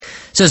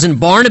says,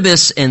 "And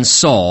Barnabas and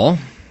Saul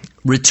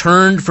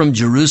returned from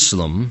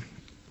Jerusalem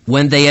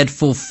when they had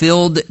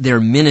fulfilled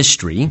their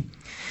ministry,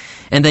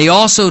 and they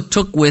also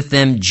took with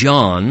them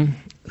John,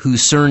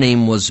 whose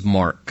surname was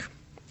Mark.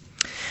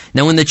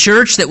 Now in the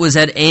church that was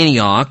at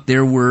Antioch,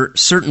 there were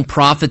certain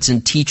prophets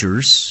and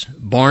teachers,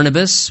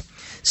 Barnabas,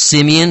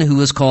 Simeon, who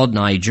was called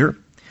Niger,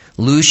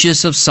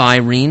 Lucius of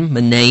Cyrene,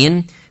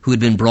 Manaen, who had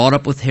been brought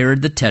up with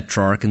Herod the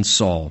Tetrarch, and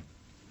Saul.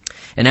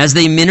 And as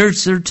they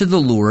ministered to the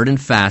Lord and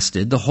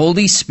fasted, the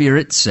Holy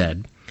Spirit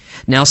said,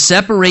 'Now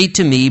separate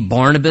to me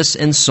Barnabas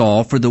and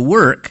Saul for the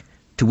work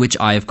to which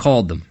I have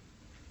called them.'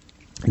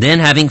 Then,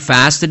 having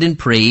fasted and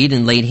prayed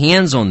and laid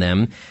hands on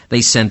them,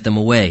 they sent them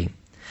away.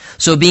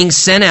 So being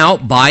sent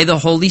out by the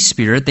Holy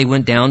Spirit, they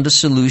went down to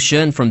Seleucia,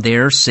 and from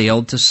there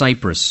sailed to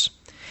Cyprus.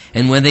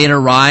 And when they had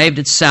arrived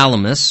at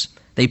Salamis,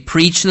 they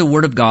preached the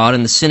word of God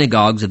in the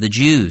synagogues of the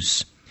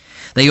Jews.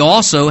 They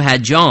also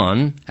had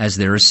John as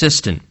their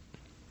assistant.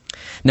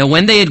 Now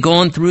when they had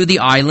gone through the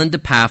island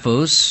of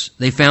Paphos,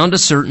 they found a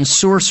certain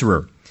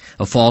sorcerer,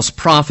 a false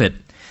prophet,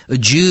 a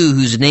Jew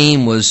whose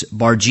name was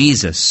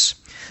Bar-Jesus,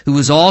 who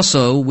was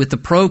also with the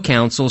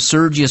proconsul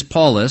Sergius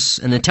Paulus,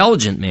 an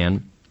intelligent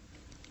man.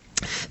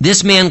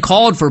 This man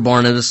called for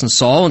Barnabas and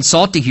Saul and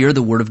sought to hear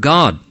the word of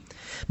God.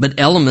 But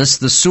Elymas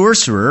the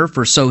sorcerer,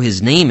 for so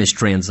his name is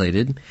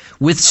translated,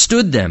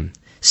 withstood them,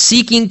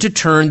 seeking to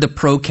turn the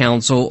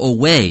proconsul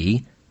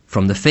away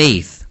from the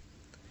faith.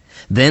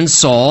 Then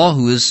Saul,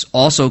 who is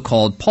also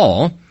called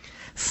Paul,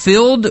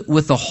 filled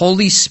with the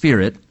Holy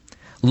Spirit,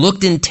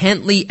 looked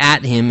intently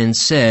at him and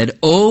said,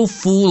 'O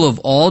fool of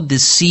all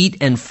deceit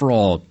and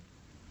fraud,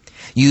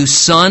 you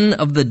son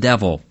of the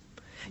devil,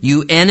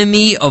 you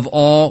enemy of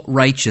all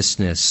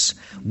righteousness,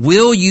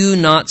 will you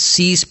not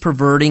cease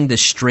perverting the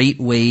straight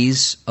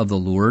ways of the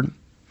Lord?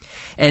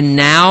 And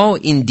now,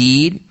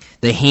 indeed,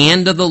 the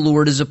hand of the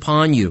Lord is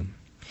upon you,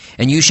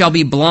 and you shall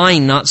be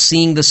blind, not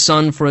seeing the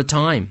sun for a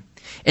time.'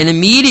 And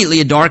immediately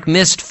a dark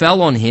mist fell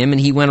on him,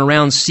 and he went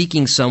around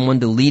seeking someone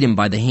to lead him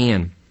by the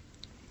hand.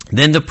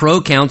 Then the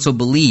proconsul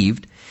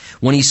believed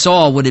when he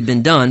saw what had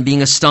been done,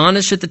 being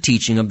astonished at the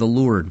teaching of the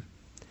Lord.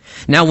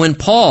 Now when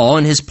Paul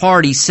and his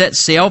party set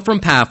sail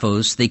from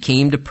Paphos, they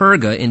came to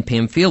Perga in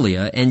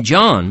Pamphylia, and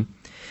John,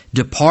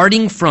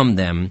 departing from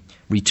them,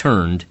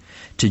 returned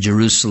to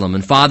Jerusalem."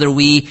 And Father,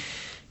 we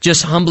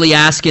just humbly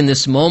ask in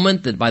this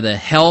moment that by the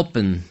help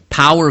and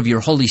power of your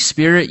Holy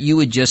Spirit, you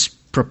would just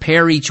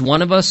prepare each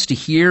one of us to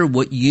hear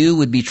what you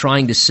would be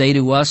trying to say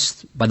to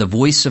us by the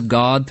voice of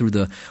God, through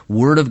the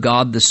Word of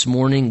God this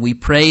morning. We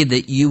pray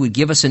that you would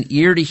give us an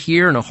ear to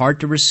hear and a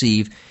heart to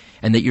receive,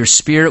 and that your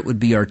Spirit would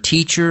be our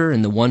teacher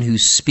and the one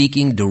who's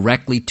speaking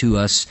directly to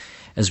us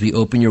as we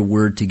open your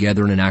Word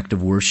together in an act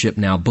of worship.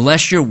 Now,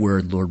 bless your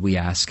Word, Lord, we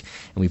ask,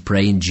 and we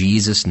pray in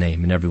Jesus'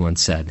 name. And everyone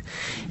said,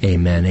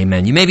 amen,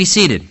 amen. You may be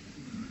seated.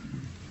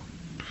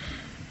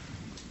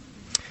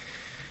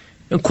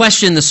 A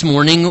question this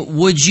morning: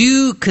 would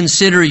you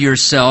consider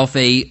yourself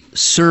a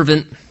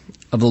servant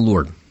of the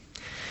Lord?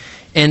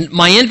 And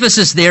my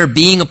emphasis there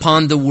being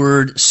upon the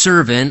word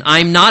servant,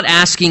 I'm not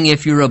asking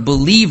if you're a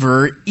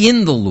believer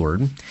in the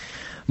Lord.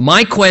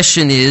 My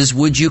question is,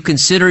 would you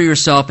consider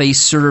yourself a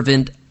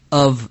servant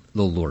of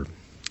the Lord?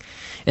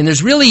 And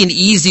there's really an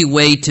easy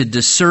way to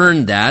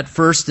discern that.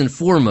 First and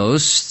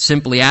foremost,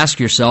 simply ask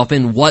yourself,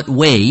 in what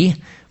way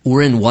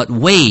or in what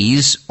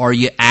ways are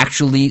you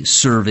actually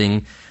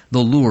serving the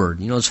Lord?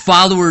 You know, as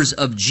followers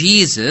of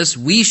Jesus,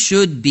 we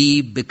should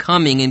be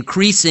becoming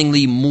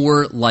increasingly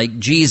more like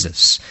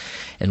Jesus.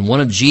 And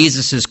one of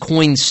Jesus'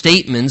 coined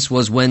statements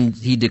was when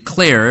he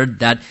declared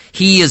that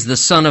he, as the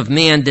Son of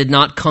Man, did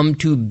not come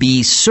to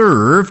be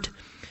served,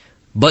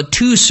 but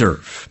to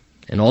serve,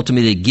 and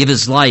ultimately give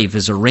his life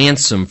as a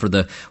ransom for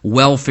the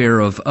welfare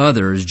of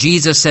others.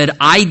 Jesus said,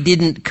 "I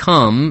didn't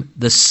come,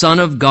 the Son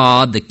of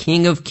God, the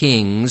King of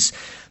Kings,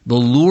 the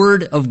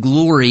Lord of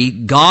glory,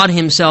 God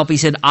himself," he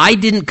said, "I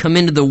didn't come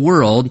into the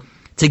world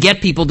to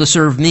get people to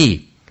serve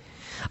me.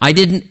 I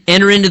didn't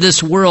enter into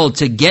this world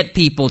to get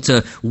people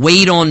to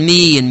wait on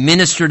me and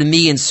minister to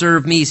me and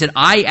serve me." He said,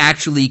 "I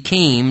actually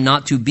came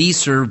not to be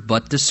served,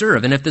 but to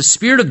serve." And if the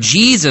Spirit of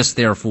Jesus,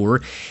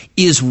 therefore,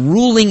 is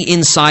ruling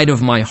inside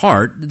of my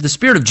heart, the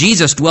Spirit of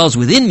Jesus dwells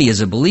within me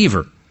as a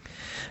believer.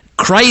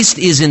 Christ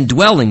is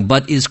indwelling,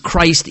 but is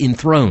Christ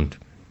enthroned?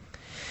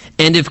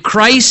 And if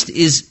Christ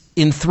is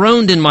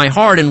enthroned in my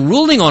heart and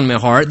ruling on my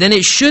heart, then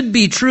it should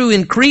be true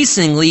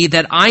increasingly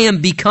that I am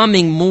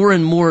becoming more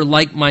and more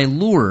like my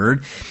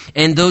Lord,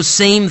 and those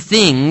same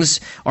things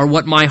are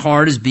what my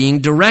heart is being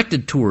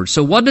directed towards.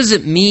 So what does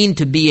it mean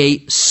to be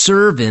a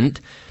servant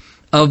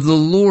of the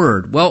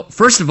Lord? Well,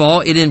 first of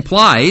all, it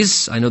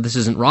implies, I know this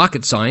isn't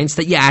rocket science,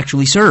 that you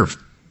actually serve.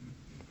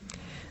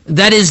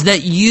 That is,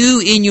 that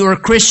you in your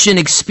Christian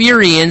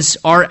experience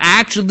are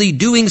actually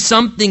doing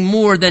something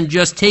more than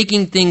just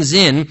taking things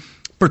in,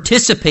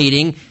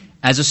 participating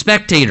as a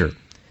spectator,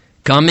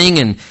 coming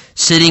and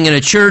sitting in a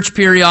church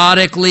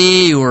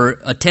periodically or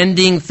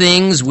attending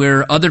things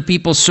where other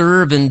people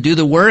serve and do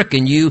the work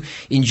and you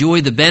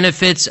enjoy the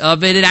benefits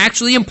of it. It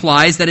actually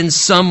implies that in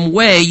some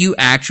way you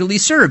actually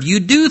serve.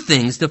 You do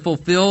things to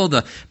fulfill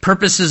the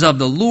purposes of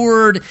the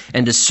Lord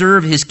and to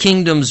serve His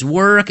kingdom's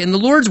work. And the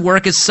Lord's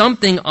work is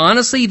something,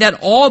 honestly, that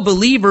all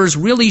believers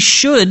really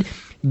should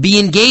be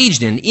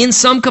engaged in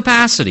some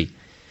capacity.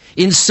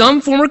 In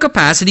some form or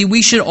capacity,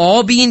 we should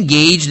all be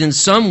engaged in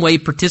some way,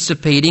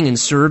 participating and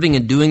serving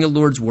and doing the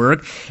Lord's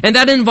work. And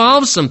that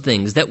involves some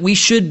things that we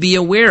should be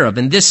aware of.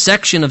 And this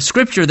section of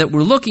Scripture that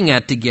we're looking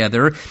at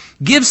together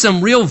gives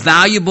some real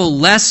valuable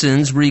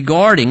lessons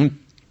regarding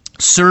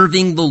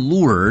serving the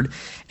Lord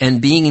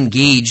and being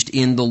engaged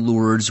in the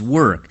Lord's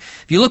work.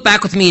 If you look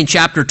back with me in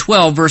chapter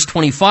 12, verse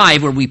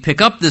 25, where we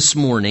pick up this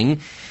morning,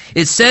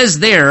 it says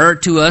there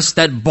to us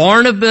that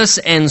Barnabas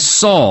and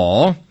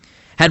Saul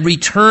had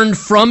returned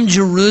from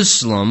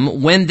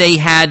Jerusalem when they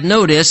had,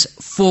 notice,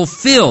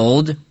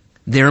 fulfilled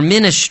their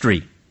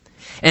ministry.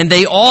 And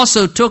they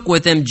also took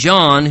with them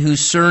John, whose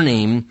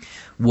surname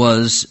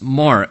was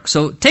Mark.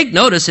 So take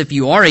notice, if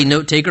you are a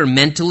note taker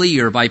mentally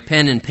or by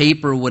pen and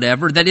paper or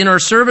whatever, that in our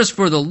service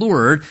for the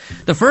Lord,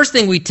 the first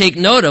thing we take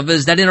note of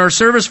is that in our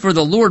service for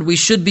the Lord, we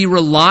should be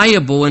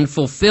reliable in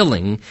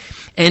fulfilling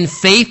and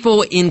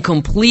faithful in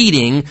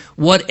completing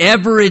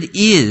whatever it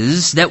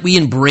is that we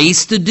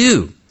embrace to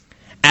do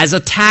as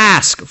a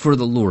task for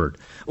the Lord,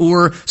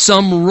 or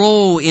some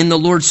role in the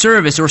Lord's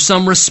service, or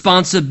some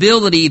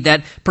responsibility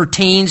that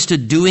pertains to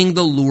doing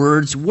the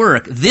Lord's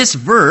work. This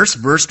verse,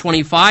 verse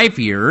 25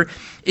 here,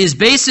 is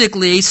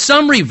basically a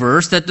summary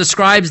verse that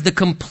describes the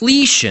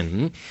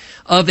completion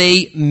of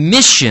a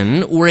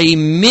mission or a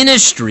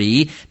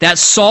ministry that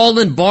Saul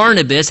and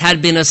Barnabas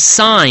had been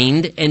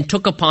assigned and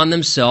took upon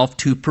themselves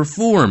to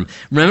perform.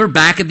 Remember,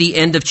 back at the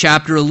end of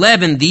chapter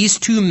 11, these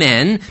two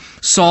men,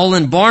 Saul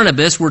and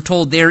Barnabas, were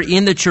told there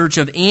in the church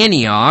of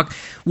Antioch,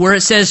 where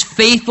it says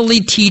faithfully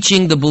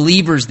teaching the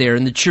believers there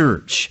in the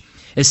church.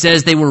 It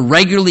says they were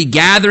regularly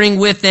gathering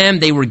with them,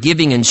 they were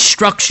giving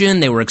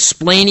instruction, they were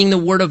explaining the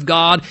Word of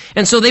God,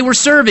 and so they were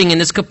serving in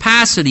this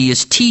capacity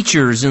as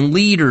teachers and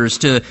leaders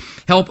to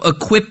help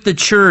equip the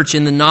church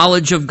in the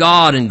knowledge of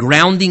God and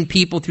grounding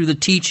people through the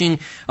teaching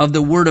of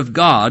the Word of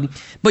God.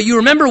 But you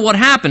remember what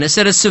happened. It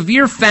said a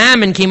severe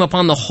famine came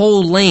upon the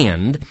whole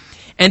land,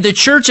 and the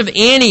church of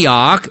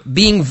Antioch,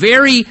 being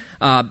very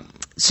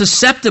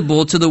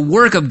susceptible to the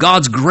work of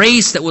God's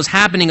grace that was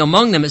happening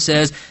among them, it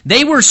says,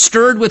 they were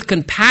stirred with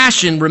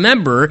compassion,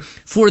 remember,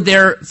 for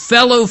their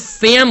fellow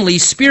family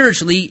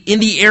spiritually in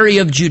the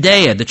area of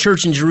Judea, the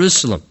church in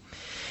Jerusalem.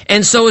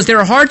 And so as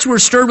their hearts were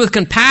stirred with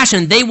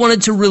compassion, they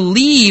wanted to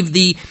relieve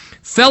the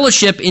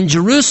fellowship in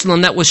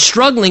Jerusalem that was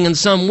struggling in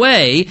some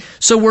way.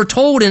 So we're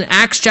told in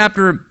Acts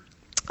chapter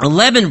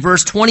 11,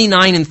 verse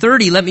 29 and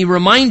 30, let me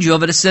remind you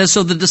of it. It says,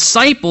 so the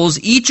disciples,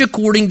 each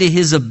according to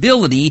his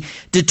ability,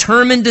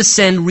 determined to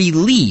send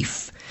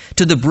relief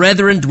to the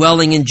brethren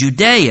dwelling in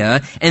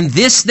Judea. And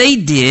this they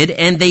did,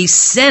 and they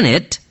sent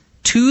it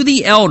to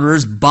the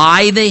elders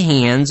by the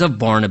hands of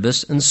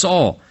Barnabas and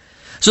Saul.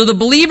 So the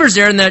believers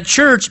there in that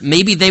church,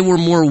 maybe they were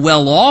more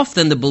well off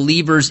than the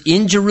believers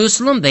in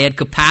Jerusalem. They had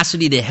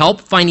capacity to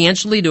help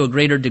financially to a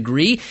greater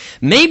degree.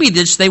 Maybe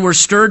they were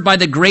stirred by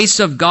the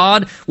grace of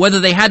God, whether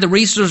they had the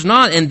resources or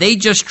not, and they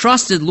just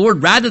trusted,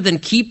 Lord, rather than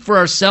keep for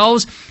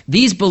ourselves,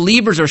 these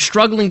believers are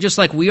struggling just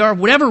like we are.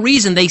 For whatever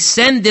reason, they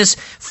send this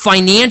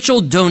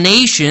financial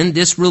donation,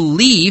 this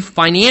relief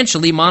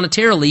financially,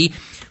 monetarily,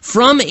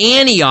 from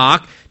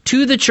Antioch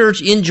to the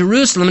church in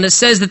Jerusalem. And it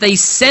says that they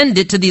send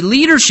it to the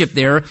leadership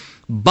there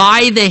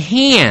by the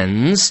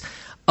hands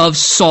of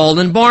Saul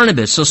and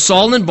Barnabas. So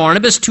Saul and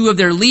Barnabas, two of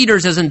their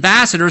leaders as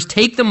ambassadors,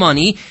 take the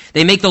money.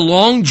 They make the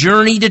long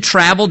journey to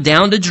travel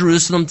down to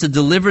Jerusalem to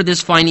deliver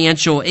this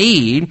financial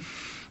aid.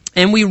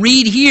 And we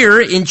read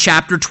here in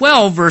chapter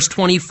 12, verse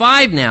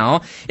 25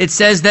 now, it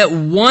says that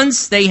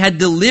once they had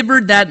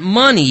delivered that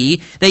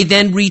money, they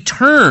then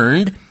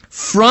returned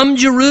from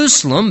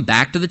Jerusalem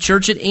back to the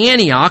church at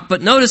Antioch.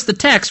 But notice the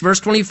text, verse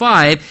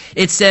 25,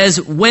 it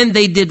says, when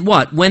they did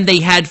what? When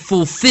they had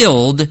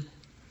fulfilled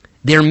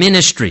their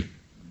ministry.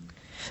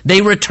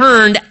 They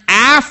returned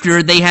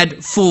after they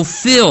had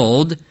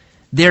fulfilled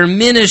their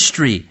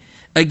ministry.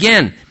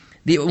 Again,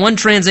 the one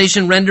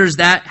translation renders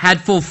that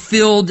had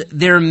fulfilled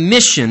their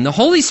mission. The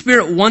Holy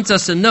Spirit wants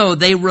us to know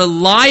they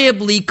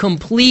reliably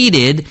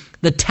completed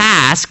the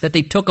task that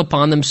they took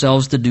upon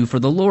themselves to do for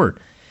the Lord.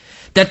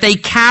 That they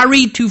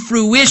carried to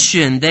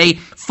fruition, they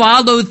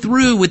followed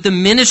through with the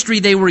ministry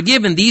they were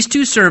given. These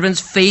two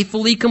servants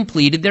faithfully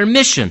completed their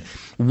mission.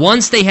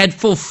 Once they had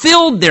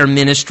fulfilled their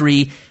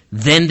ministry,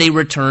 then they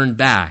returned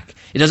back.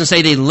 It doesn't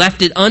say they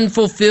left it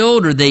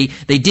unfulfilled, or they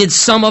did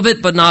some of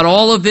it but not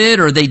all of it,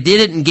 or they did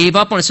it and gave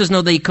up on it. It says,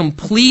 no, they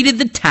completed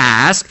the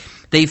task.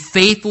 They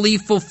faithfully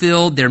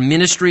fulfilled their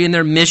ministry and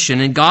their mission.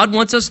 And God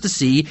wants us to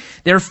see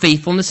their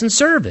faithfulness and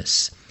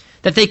service.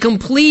 That they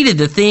completed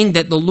the thing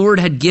that the Lord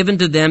had given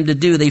to them to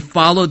do. They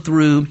followed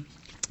through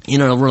in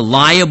a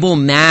reliable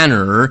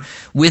manner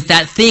with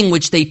that thing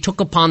which they took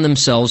upon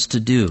themselves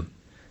to do.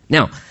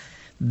 Now,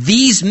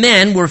 these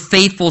men were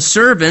faithful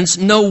servants.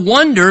 No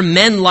wonder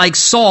men like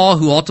Saul,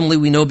 who ultimately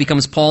we know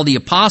becomes Paul the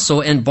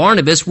Apostle, and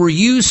Barnabas were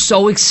used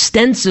so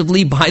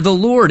extensively by the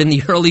Lord in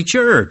the early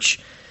church,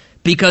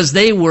 because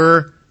they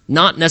were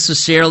not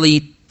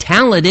necessarily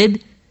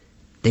talented,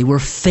 they were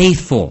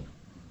faithful.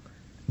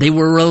 They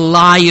were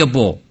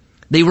reliable.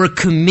 They were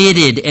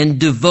committed and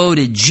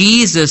devoted.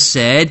 Jesus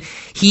said,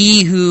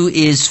 "He who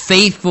is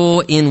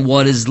faithful in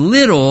what is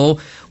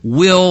little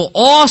will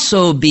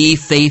also be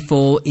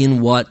faithful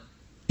in what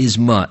is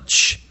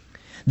much."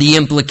 The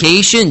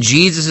implication,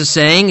 Jesus is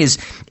saying, is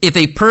if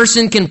a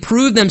person can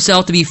prove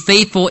themselves to be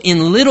faithful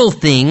in little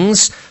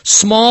things,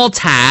 small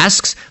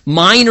tasks,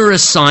 minor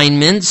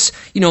assignments,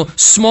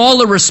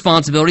 smaller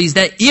responsibilities,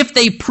 that if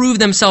they prove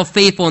themselves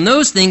faithful in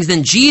those things,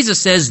 then Jesus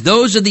says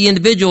those are the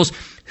individuals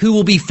who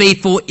will be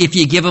faithful if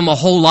you give them a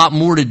whole lot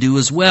more to do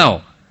as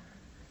well.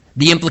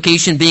 The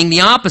implication being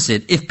the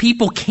opposite. If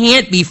people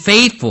can't be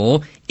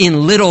faithful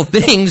in little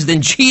things,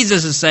 then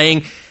Jesus is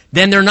saying,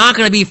 then they're not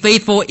going to be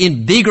faithful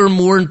in bigger,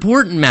 more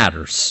important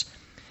matters.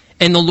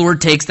 And the Lord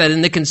takes that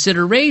into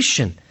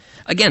consideration.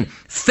 Again,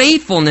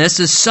 faithfulness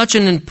is such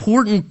an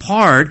important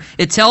part.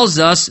 It tells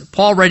us,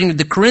 Paul writing to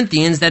the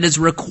Corinthians, that it's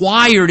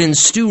required in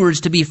stewards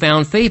to be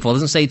found faithful. It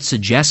doesn't say it's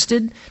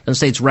suggested. It doesn't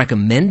say it's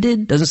recommended.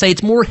 It doesn't say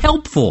it's more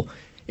helpful.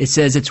 It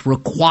says it's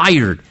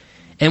required.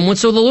 And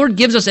so the Lord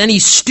gives us any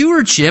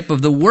stewardship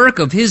of the work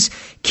of His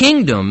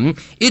kingdom,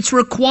 it's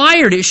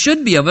required, it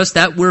should be of us,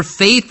 that we're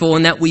faithful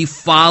and that we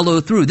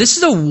follow through. This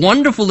is a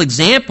wonderful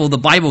example the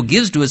Bible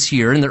gives to us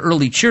here in the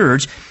early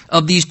church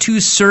of these two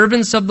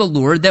servants of the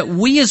Lord, that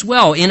we as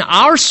well, in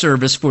our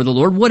service for the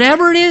Lord,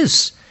 whatever it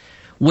is,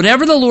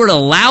 whatever the Lord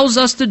allows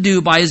us to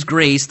do by His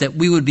grace, that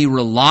we would be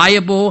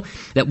reliable,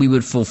 that we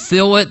would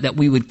fulfill it, that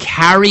we would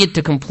carry it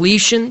to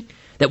completion,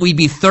 that we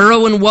be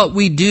thorough in what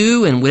we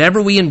do, and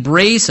whatever we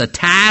embrace, a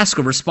task,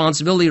 a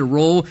responsibility, a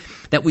role,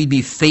 that we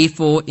be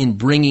faithful in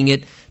bringing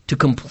it to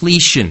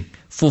completion,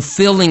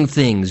 fulfilling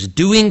things,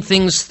 doing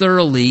things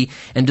thoroughly,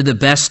 and to the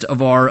best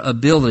of our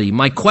ability.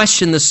 My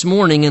question this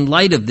morning in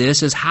light of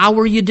this is, how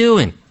are you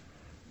doing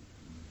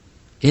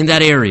in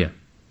that area?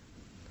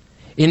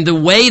 In the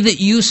way that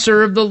you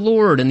serve the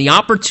Lord and the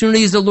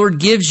opportunities the Lord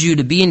gives you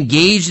to be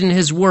engaged in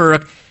His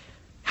work,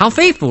 how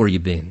faithful are you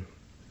being?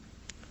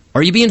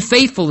 Are you being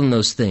faithful in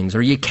those things?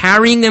 Are you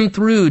carrying them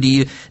through?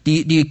 Do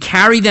you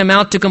carry them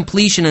out to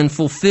completion and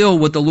fulfill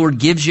what the Lord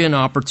gives you an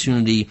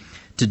opportunity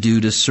to do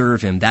to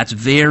serve Him? That's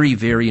very,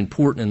 very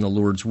important in the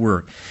Lord's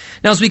work.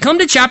 Now, as we come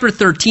to chapter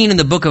 13 in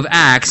the book of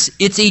Acts,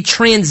 it's a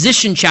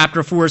transition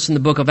chapter for us in the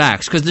book of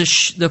Acts, because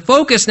the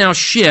focus now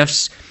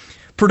shifts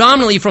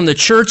predominantly from the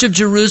church of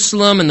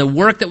Jerusalem and the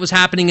work that was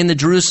happening in the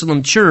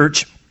Jerusalem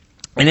church,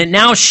 and it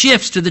now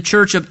shifts to the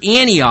church of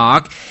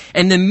Antioch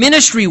and the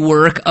ministry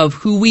work of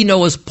who we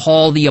know as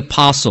Paul the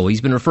Apostle.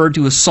 He's been referred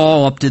to as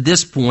Saul up to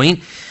this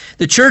point.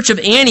 The church of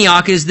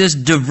Antioch is this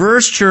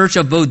diverse church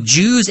of both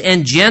Jews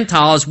and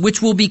Gentiles,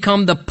 which will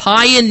become the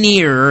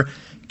pioneer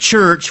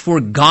church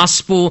for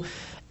gospel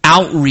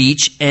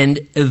outreach and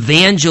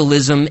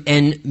evangelism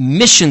and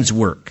missions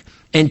work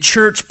and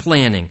church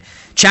planning.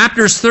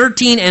 Chapters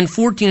 13 and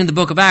 14 in the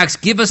book of Acts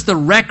give us the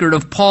record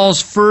of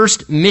Paul's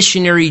first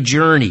missionary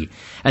journey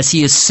as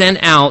he is sent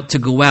out to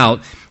go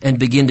out and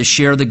begin to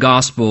share the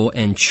gospel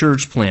and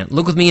church plant.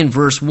 Look with me in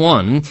verse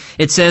 1.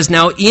 It says,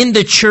 "Now in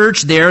the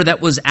church there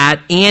that was at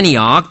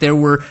Antioch, there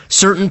were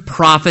certain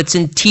prophets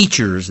and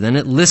teachers." Then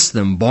it lists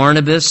them: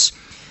 Barnabas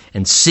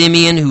and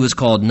Simeon, who was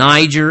called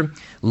Niger,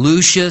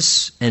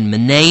 Lucius and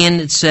Manaen,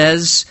 it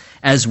says,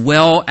 as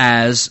well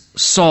as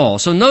Saul.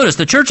 So notice,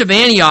 the church of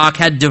Antioch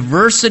had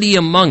diversity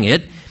among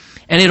it,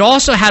 and it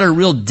also had a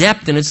real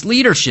depth in its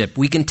leadership.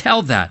 We can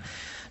tell that.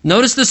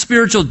 Notice the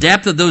spiritual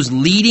depth of those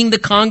leading the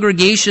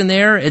congregation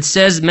there. It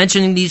says,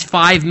 mentioning these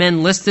 5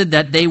 men listed,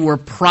 that they were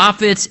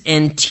prophets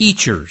and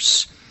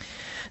teachers.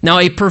 Now,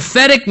 a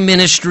prophetic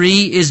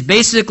ministry is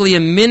basically a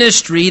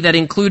ministry that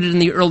included in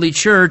the early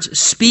church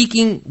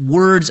speaking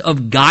words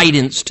of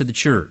guidance to the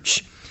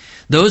church.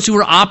 Those who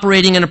were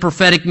operating in a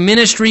prophetic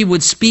ministry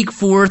would speak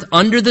forth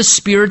under the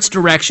Spirit's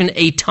direction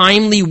a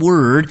timely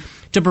word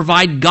to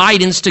provide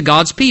guidance to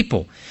God's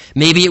people.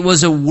 Maybe it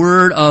was a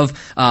word of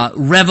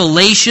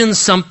revelation,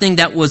 something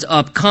that was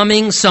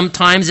upcoming.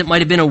 Sometimes it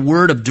might have been a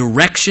word of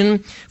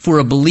direction for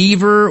a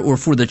believer or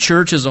for the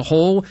church as a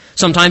whole.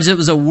 Sometimes it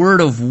was a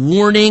word of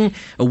warning,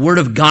 a word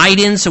of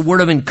guidance, a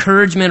word of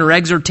encouragement or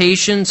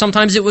exhortation.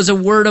 Sometimes it was a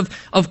word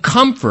of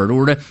comfort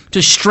or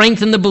to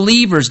strengthen the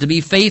believers to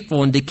be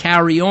faithful and to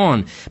carry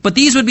on. But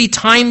these would be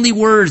timely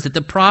words that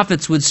the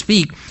prophets would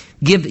speak,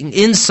 giving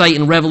insight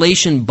and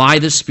revelation by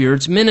the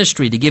Spirit's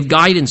ministry to give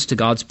guidance to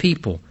God's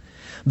people.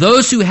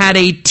 Those who had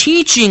a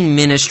teaching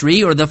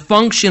ministry, or the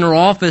function or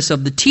office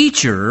of the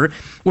teacher,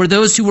 were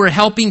those who were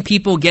helping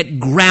people get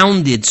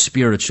grounded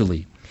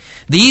spiritually.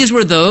 These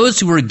were those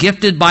who were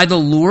gifted by the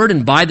Lord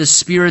and by the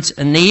Spirit's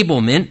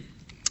enablement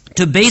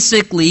to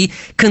basically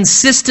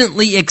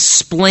consistently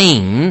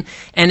explain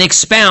and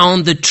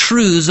expound the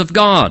truths of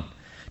God,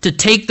 to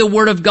take the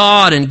Word of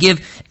God and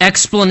give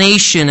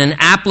explanation and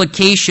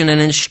application and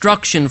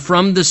instruction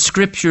from the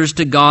Scriptures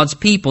to God's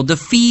people, to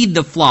feed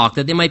the flock,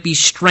 that they might be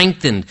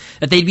strengthened,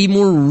 that they'd be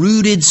more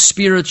rooted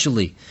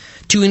spiritually,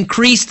 to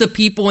increase the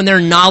people in their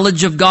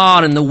knowledge of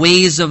God and the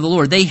ways of the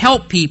Lord. They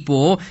help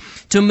people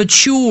to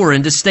mature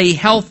and to stay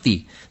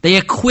healthy. They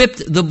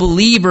equipped the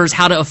believers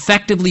how to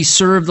effectively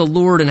serve the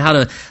Lord and how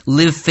to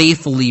live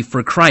faithfully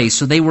for Christ.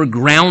 So they were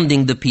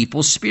grounding the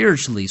people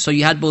spiritually. So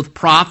you had both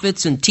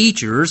prophets and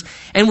teachers,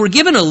 and we're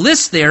given a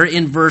list there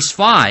in verse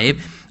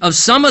 5 of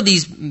some of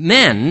these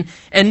men,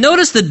 and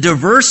notice the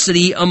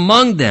diversity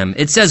among them.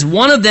 It says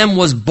one of them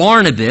was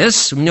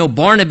Barnabas. We know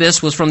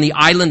Barnabas was from the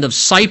island of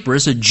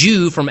Cyprus, a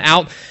Jew from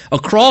out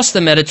across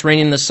the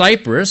Mediterranean to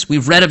Cyprus.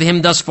 We've read of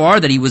him thus far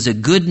that he was a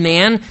good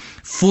man,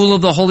 full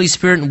of the Holy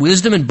Spirit and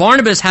wisdom, and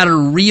Barnabas had a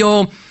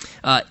real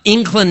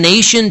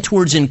inclination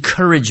towards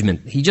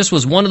encouragement. He just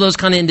was one of those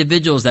kind of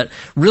individuals that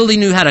really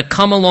knew how to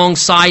come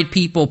alongside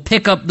people,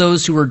 pick up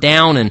those who were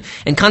down,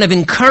 and kind of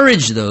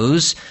encourage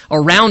those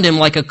around him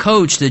like a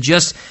coach to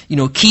just,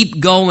 keep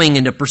going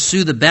and to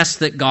pursue the best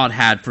that God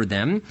had for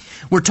them.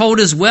 We're told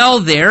as well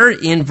there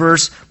in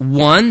verse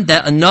 1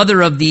 that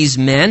another of these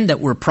men that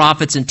were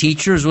prophets and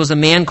teachers was a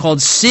man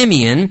called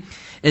Simeon.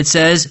 It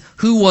says,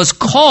 who was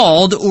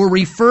called or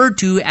referred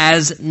to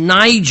as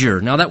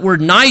Niger. Now that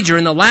word Niger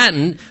in the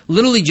Latin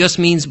literally just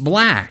means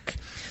black.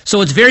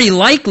 So it's very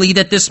likely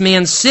that this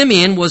man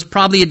Simeon was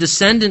probably a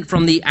descendant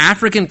from the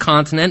African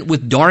continent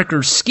with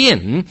darker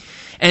skin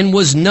and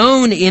was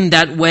known in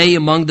that way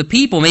among the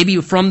people, maybe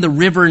from the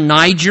river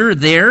Niger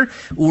there,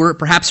 or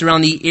perhaps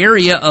around the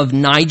area of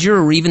Niger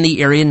or even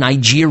the area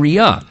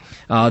Nigeria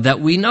that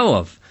we know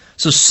of.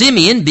 So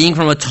Simeon, being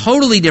from a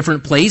totally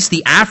different place,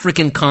 the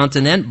African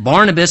continent,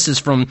 Barnabas is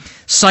from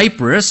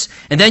Cyprus,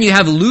 and then you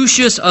have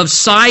Lucius of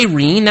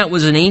Cyrene, that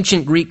was an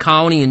ancient Greek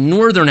colony in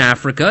northern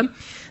Africa.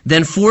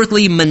 Then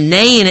fourthly,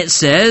 Manaen, it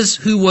says,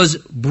 who was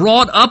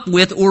brought up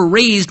with or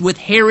raised with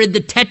Herod the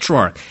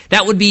Tetrarch.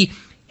 That would be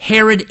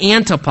Herod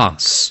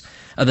Antipas,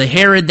 the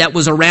Herod that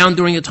was around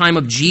during the time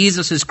of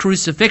Jesus'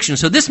 crucifixion.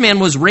 So this man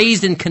was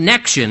raised in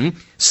connection,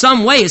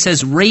 some way it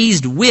says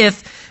raised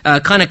with,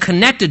 kind of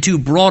connected to,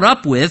 brought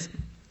up with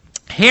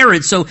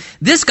Herod. So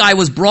this guy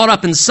was brought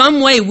up in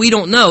some way, we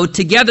don't know,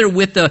 together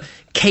with the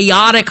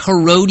chaotic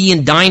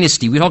Herodian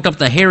dynasty. We talked about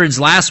the Herods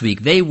last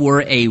week. They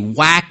were a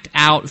whacked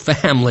out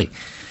family.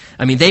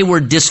 I mean, they were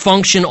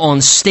dysfunction on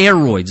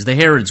steroids, the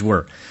Herods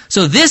were.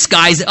 So this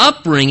guy's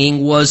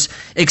upbringing was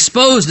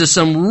exposed to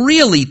some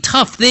really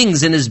tough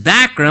things in his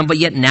background, but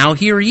yet now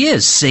here he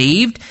is,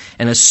 saved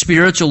and a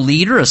spiritual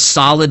leader, a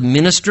solid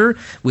minister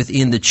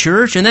within the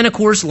church. And then, of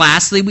course,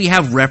 lastly, we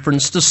have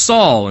reference to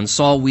Saul. And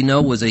Saul, we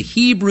know, was a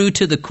Hebrew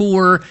to the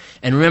core.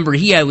 And remember,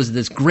 he was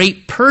this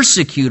great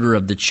persecutor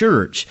of the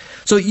church.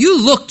 So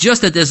you look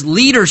just at this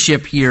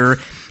leadership here,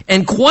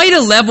 and quite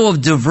a level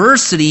of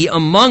diversity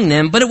among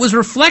them, but it was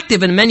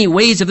reflective in many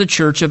ways of the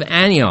church of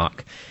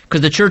Antioch,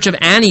 because the church of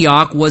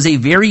Antioch was a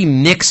very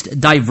mixed,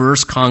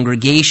 diverse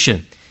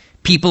congregation.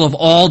 People of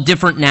all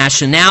different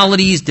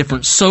nationalities,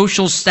 different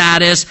social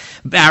status,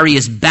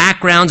 various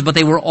backgrounds, but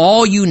they were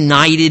all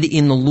united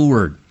in the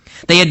Lord.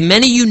 They had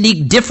many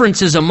unique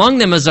differences among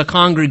them as a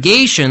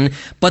congregation,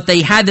 but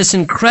they had this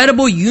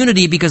incredible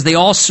unity because they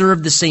all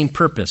served the same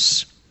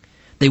purpose.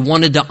 They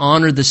wanted to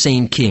honor the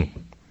same king.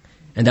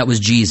 And that was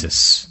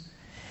Jesus.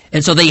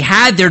 And so they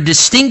had their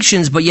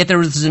distinctions, but yet there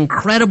was this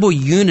incredible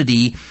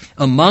unity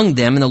among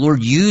them, and the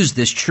Lord used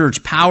this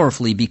church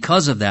powerfully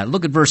because of that.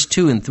 Look at verse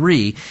 2 and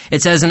 3.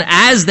 It says, and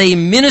as they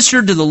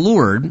ministered to the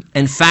Lord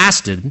and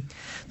fasted,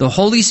 the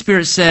Holy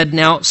Spirit said,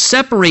 now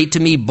separate to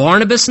me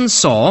Barnabas and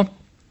Saul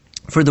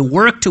for the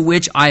work to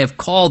which I have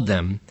called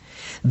them.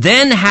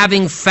 Then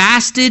having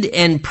fasted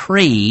and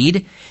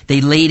prayed, they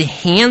laid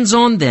hands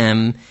on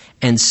them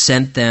and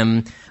sent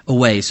them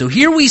away. So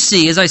here we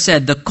see, as I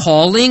said, the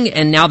calling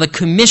and now the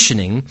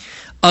commissioning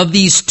of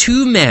these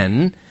two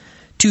men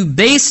to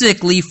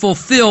basically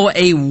fulfill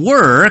a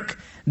work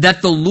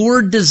that the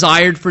Lord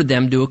desired for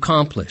them to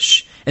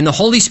accomplish. And the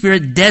Holy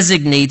Spirit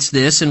designates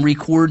this and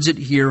records it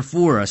here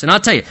for us. And I'll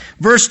tell you,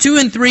 verse 2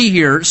 and 3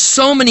 here,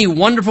 so many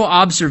wonderful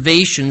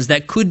observations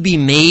that could be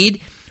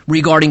made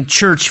regarding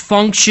church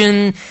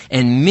function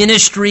and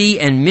ministry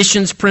and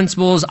missions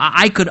principles.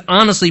 I could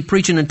honestly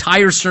preach an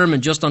entire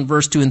sermon just on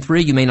verse 2 and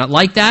 3. You may not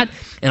like that,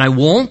 and I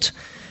won't.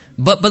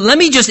 But let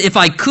me just, if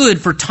I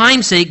could, for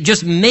time's sake,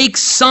 just make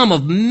some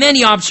of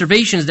many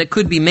observations that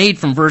could be made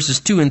from verses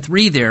 2 and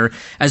 3 there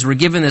as we're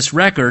given this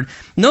record.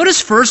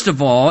 Notice, first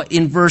of all,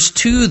 in verse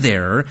 2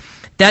 there,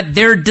 that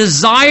their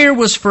desire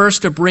was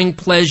first to bring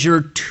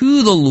pleasure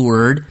to the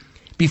Lord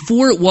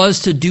before it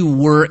was to do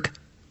work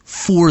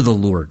for the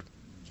Lord.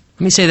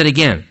 Let me say that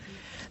again.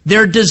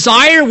 Their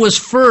desire was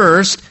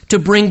first to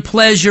bring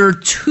pleasure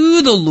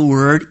to the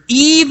Lord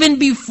even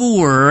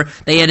before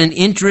they had an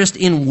interest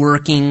in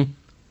working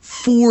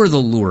for the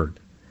Lord.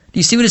 Do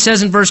you see what it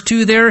says in verse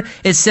 2 there?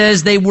 It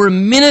says they were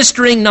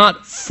ministering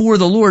not for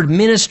the Lord,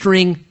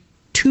 ministering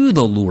to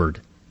the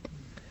Lord.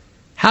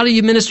 How do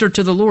you minister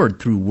to the Lord?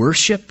 Through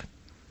worship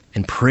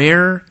and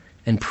prayer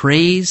and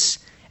praise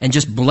and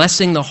just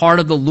blessing the heart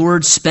of the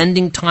Lord,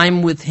 spending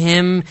time with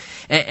Him.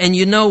 And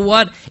you know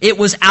what? It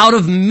was out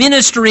of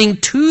ministering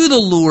to the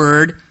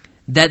Lord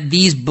that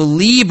these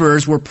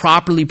believers were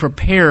properly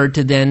prepared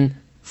to then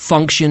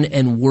function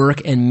and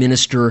work and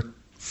minister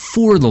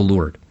for the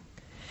Lord.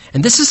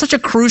 And this is such a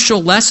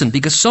crucial lesson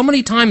because so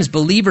many times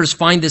believers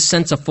find this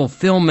sense of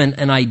fulfillment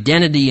and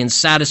identity and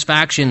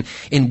satisfaction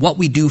in what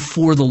we do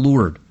for the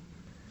Lord.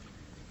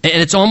 And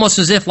it's almost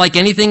as if, like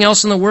anything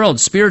else in the world,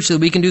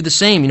 spiritually we can do the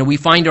same. We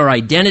find our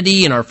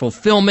identity and our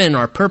fulfillment and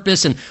our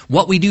purpose and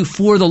what we do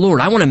for the Lord.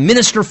 I want to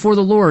minister for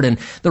the Lord. And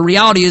the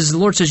reality is the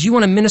Lord says, you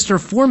want to minister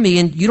for me,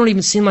 and you don't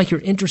even seem like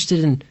you're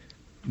interested in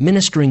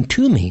ministering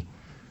to me.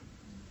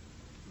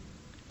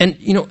 And,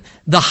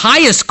 the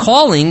highest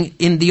calling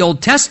in the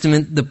Old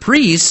Testament, the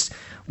priests,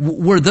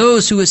 were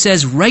those who, it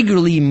says,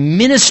 regularly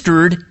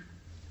ministered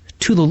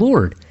to the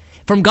Lord.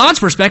 From God's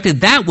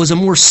perspective, that was a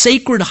more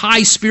sacred,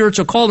 high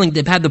spiritual calling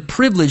to have the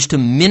privilege to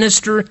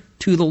minister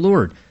to the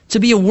Lord, to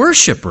be a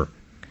worshiper,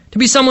 to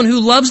be someone who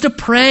loves to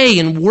pray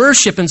and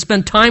worship and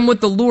spend time with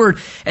the Lord.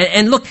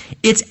 And look,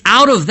 it's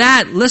out of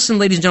that, listen,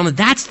 ladies and gentlemen,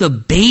 that's the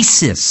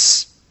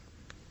basis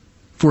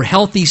for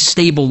healthy,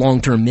 stable,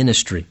 long-term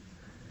ministry.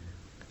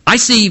 I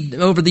see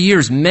over the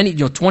years, many,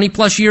 20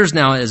 plus years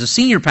now as a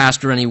senior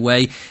pastor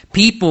anyway,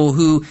 people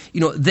who,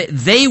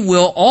 they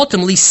will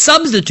ultimately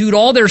substitute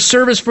all their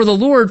service for the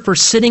Lord for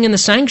sitting in the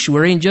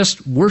sanctuary and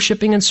just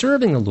worshiping and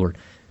serving the Lord.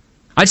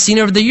 I've seen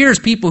over the years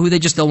people who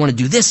they'll want to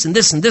do this and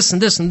this and this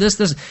and this and this,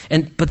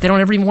 but they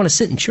don't ever even want to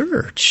sit in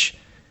church.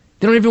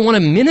 They don't even want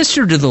to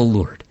minister to the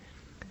Lord.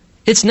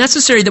 It's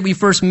necessary that we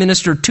first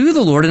minister to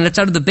the Lord, and it's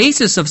out of the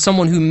basis of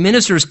someone who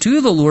ministers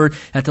to the Lord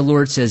that the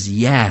Lord says,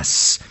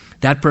 yes,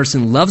 that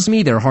person loves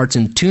me, their heart's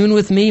in tune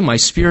with me, my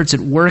Spirit's at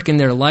work in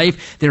their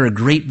life, they're a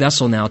great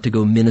vessel now to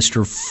go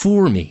minister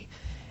for me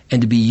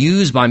and to be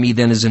used by me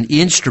then as an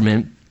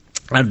instrument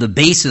out of the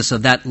basis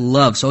of that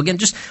love. So again,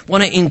 just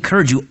want to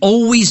encourage you,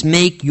 always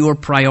make your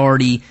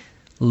priority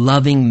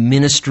loving,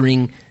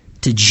 ministering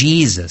to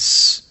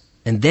Jesus,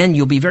 and then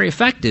you'll be very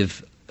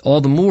effective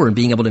all the more in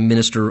being able to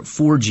minister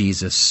for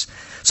Jesus.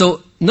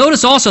 So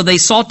notice also they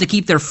sought to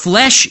keep their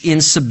flesh in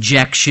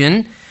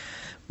subjection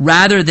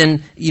rather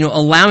than,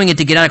 allowing it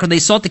to get out of control. They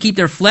sought to keep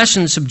their flesh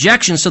in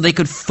subjection so they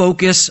could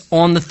focus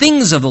on the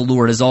things of the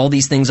Lord as all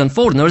these things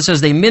unfolded. Notice as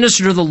they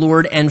ministered to the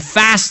Lord and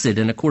fasted.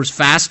 And of course,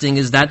 fasting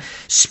is that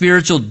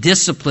spiritual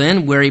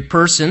discipline where a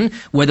person,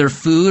 whether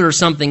food or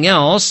something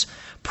else,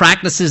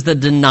 practices the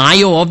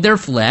denial of their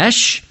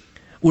flesh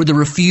or the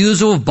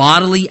refusal of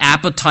bodily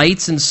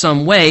appetites in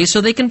some way so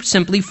they can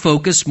simply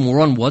focus more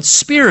on what's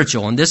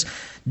spiritual. And this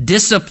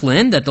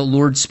discipline that the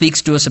Lord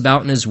speaks to us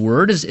about in His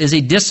Word is a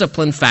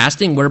disciplined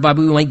fasting whereby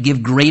we might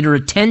give greater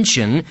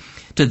attention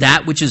to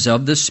that which is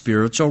of the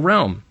spiritual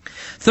realm.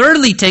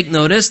 Thirdly, take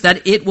notice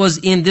that it was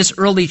in this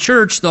early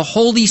church the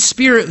Holy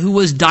Spirit who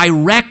was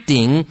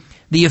directing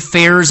the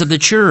affairs of the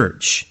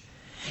church.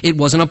 It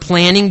wasn't a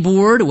planning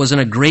board. It wasn't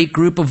a great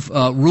group of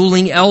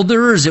ruling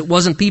elders. It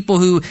wasn't people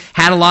who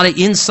had a lot of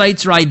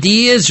insights or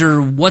ideas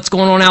or what's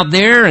going on out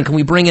there and can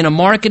we bring in a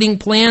marketing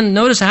plan.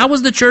 Notice, how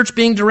was the church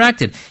being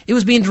directed? It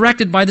was being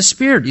directed by the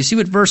Spirit. You see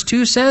what verse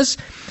 2 says?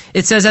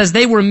 It says, as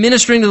they were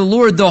ministering to the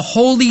Lord, the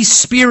Holy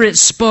Spirit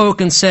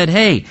spoke and said,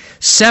 hey,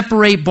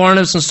 separate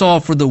Barnabas and Saul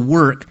for the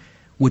work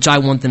which I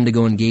want them to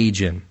go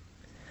engage in.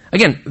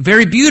 Again,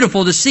 very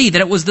beautiful to see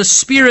that it was the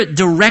Spirit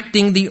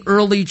directing the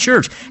early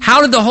church.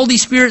 How did the Holy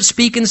Spirit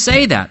speak and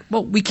say that?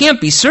 Well, we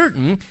can't be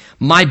certain.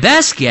 My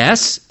best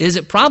guess is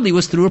it probably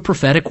was through a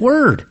prophetic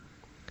word.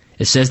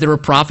 It says there were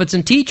prophets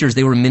and teachers.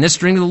 They were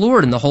ministering to the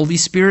Lord, and the Holy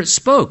Spirit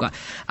spoke.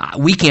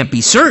 We can't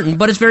be certain,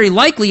 but it's very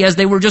likely as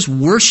they were just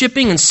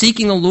worshiping and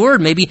seeking the Lord,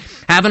 maybe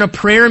having a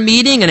prayer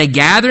meeting and a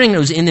gathering. It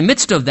was in the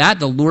midst of that,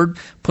 the Lord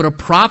put a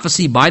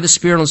prophecy by the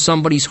Spirit on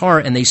somebody's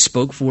heart, and they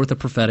spoke forth a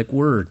prophetic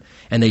word.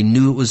 And they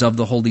knew it was of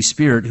the Holy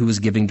Spirit who was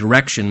giving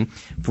direction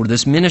for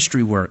this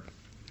ministry work.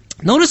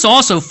 Notice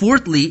also,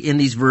 fourthly, in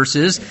these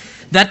verses,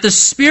 that the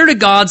Spirit of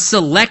God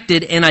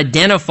selected and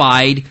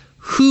identified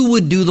who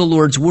would do the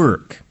Lord's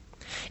work.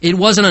 It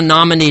wasn't a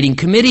nominating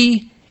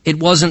committee. It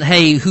wasn't,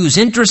 hey, who's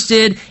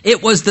interested?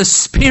 It was the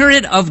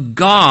Spirit of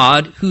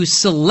God who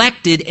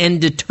selected and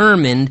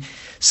determined,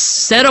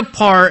 set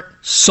apart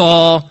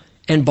Saul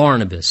and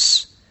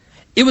Barnabas.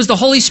 It was the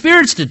Holy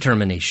Spirit's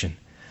determination.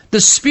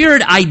 The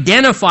Spirit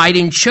identified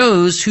and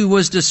chose who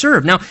was to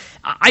serve. Now,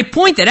 I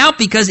point that out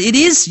because it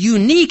is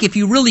unique if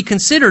you really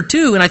consider,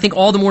 too, and I think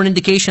all the more an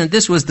indication that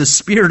this was the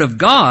Spirit of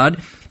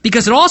God,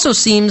 because it also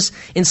seems,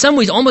 in some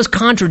ways, almost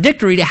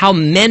contradictory to how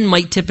men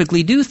might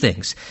typically do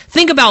things.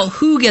 Think about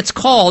who gets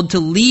called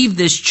to leave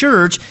this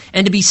church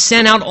and to be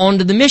sent out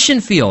onto the mission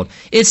field.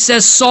 It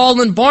says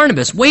Saul and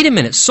Barnabas. Wait a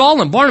minute,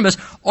 Saul and Barnabas,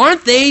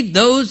 aren't they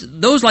those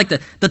like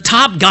the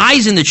top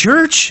guys in the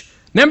church?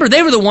 Remember,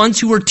 they were the ones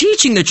who were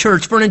teaching the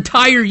church for an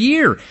entire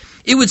year.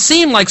 It would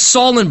seem like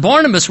Saul and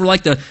Barnabas were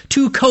like the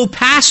two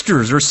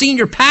co-pastors or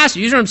senior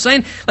pastors. You know what I'm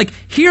saying? Like,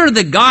 here are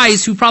the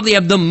guys who probably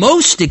have the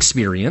most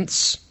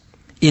experience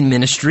in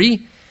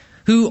ministry.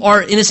 who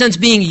are, in a sense,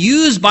 being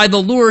used by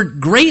the Lord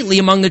greatly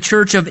among the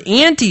church of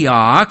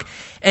Antioch,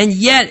 and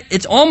yet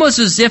it's almost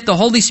as if the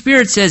Holy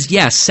Spirit says,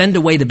 yes, send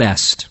away the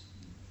best.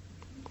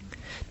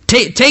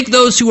 Take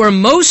those who are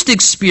most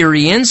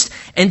experienced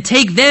and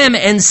take them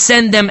and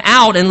send them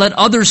out and let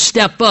others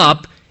step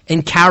up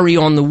and carry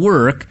on the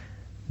work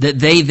that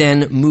they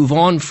then move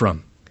on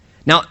from.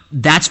 Now,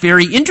 that's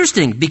very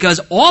interesting because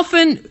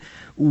often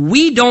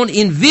we don't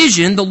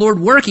envision the Lord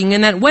working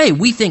in that way.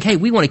 We think, hey,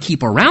 we want to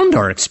keep around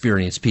our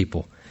experienced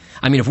people.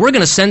 I mean, if we're going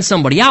to send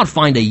somebody out,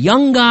 find a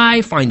young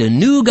guy, find a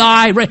new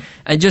guy, right?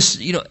 And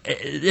just,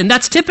 and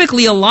that's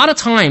typically a lot of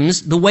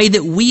times the way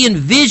that we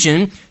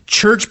envision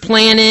church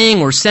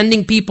planning or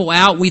sending people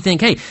out. We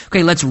think, hey,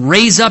 okay, let's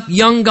raise up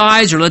young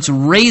guys or let's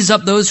raise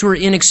up those who are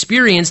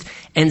inexperienced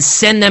and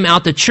send them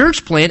out to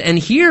church plant. And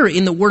here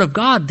in the Word of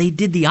God, they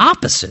did the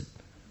opposite.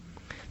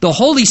 The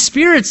Holy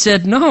Spirit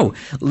said, no,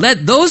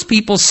 let those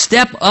people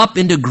step up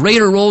into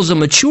greater roles of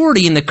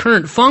maturity in the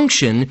current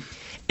function.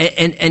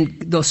 And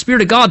the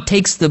Spirit of God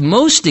takes the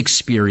most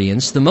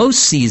experienced, the most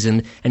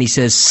seasoned, and he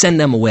says, send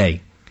them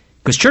away.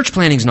 Because church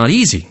planning is not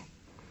easy.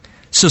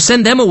 So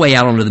send them away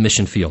out onto the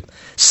mission field.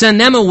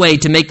 Send them away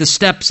to make the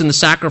steps and the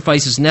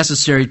sacrifices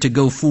necessary to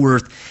go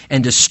forth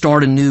and to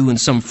start anew in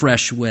some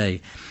fresh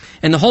way.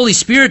 And the Holy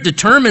Spirit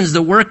determines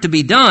the work to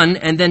be done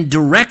and then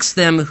directs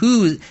them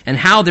who and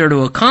how they're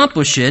to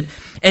accomplish it.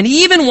 And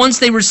even once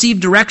they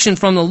received direction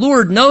from the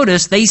Lord,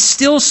 notice they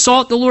still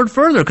sought the Lord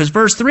further. Because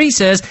verse 3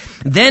 says,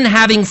 then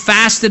having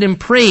fasted and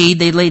prayed,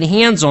 they laid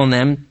hands on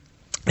them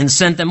and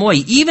sent them away.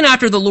 Even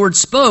after the Lord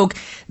spoke,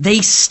 they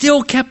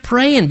still kept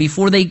praying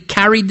before they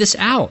carried this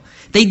out.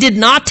 They did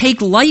not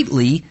take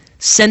lightly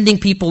sending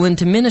people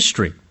into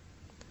ministry.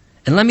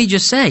 And let me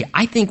just say,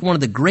 I think one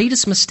of the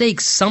greatest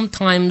mistakes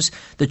sometimes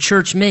the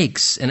church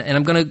makes, and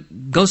I'm going to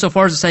go so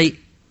far as to say,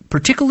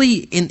 particularly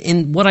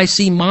in what I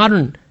see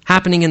modern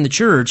happening in the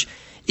church,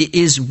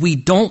 is we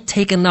don't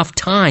take enough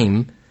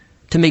time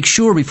to make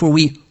sure before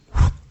we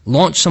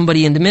launch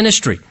somebody into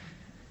ministry.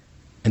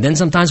 And then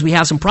sometimes we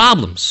have some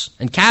problems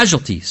and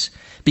casualties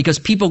because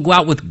people go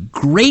out with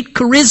great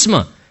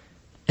charisma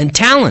and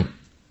talent,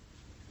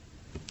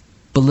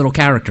 but little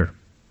character.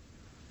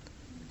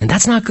 And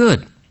that's not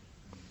good.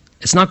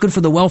 It's not good for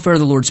the welfare of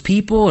the Lord's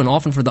people and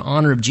often for the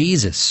honor of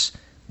Jesus.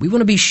 We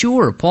want to be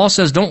sure. Paul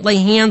says, don't lay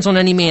hands on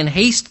any man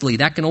hastily.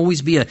 That can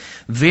always be a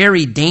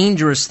very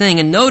dangerous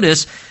thing. And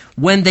notice,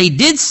 when they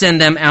did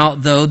send them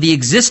out, though, the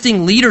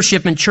existing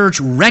leadership in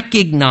church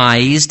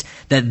recognized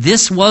that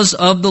this was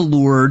of the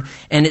Lord,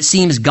 and it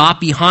seems got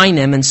behind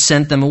them and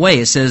sent them away.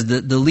 It says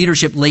that the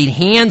leadership laid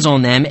hands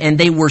on them, and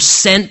they were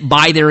sent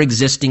by their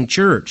existing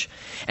church.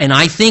 And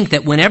I think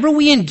that whenever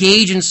we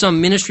engage in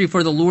some ministry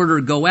for the Lord or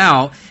go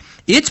out,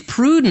 it's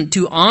prudent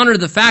to honor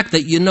the fact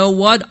that, you know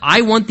what,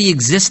 I want the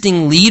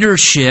existing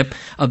leadership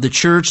of the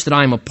church that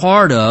I'm a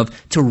part of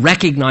to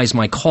recognize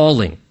my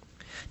calling,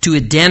 to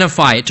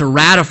identify it, to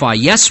ratify.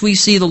 Yes, we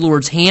see the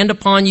Lord's hand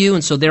upon you,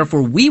 and so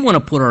therefore we want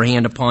to put our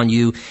hand upon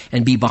you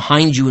and be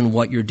behind you in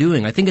what you're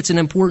doing. I think it's an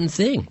important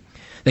thing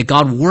that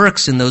God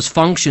works in those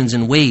functions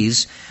and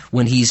ways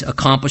when he's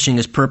accomplishing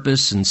his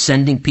purpose and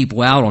sending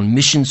people out on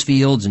missions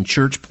fields and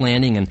church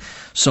planning and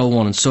so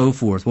on and so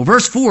forth. Well,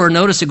 verse 4,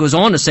 notice it goes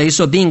on to say,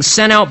 so being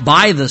sent out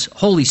by the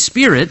Holy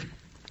Spirit,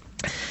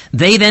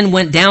 they then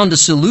went down to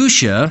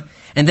Seleucia,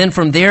 and then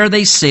from there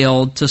they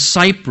sailed to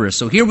Cyprus.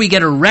 So here we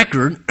get a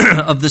record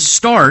of the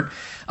start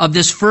of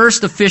this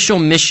first official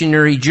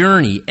missionary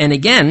journey. And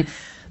again,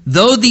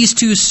 though these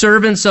two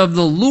servants of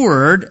the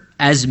Lord,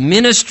 as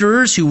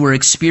ministers who were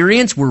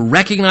experienced, were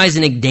recognized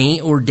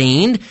and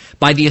ordained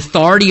by the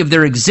authority of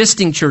their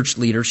existing church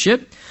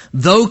leadership,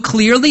 though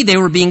clearly they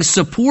were being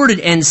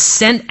supported and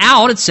sent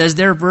out, it says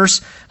there,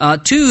 verse 3,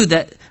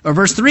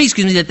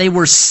 that they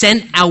were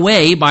sent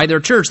away by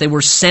their church. They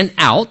were sent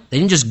out. They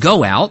didn't just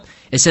go out.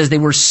 It says they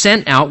were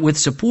sent out with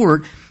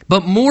support.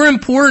 But more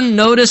important,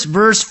 notice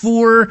verse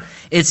 4,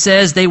 it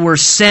says they were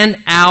sent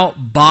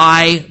out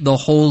by the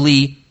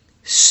Holy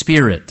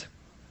Spirit.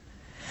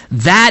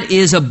 That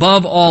is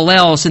above all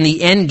else in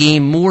the end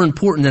game more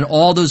important than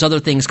all those other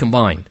things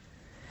combined,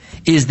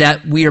 is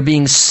that we are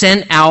being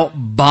sent out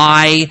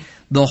by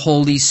the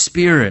Holy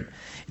Spirit.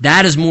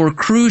 That is more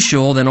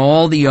crucial than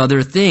all the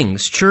other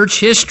things. Church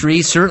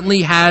history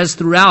certainly has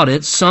throughout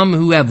it some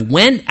who have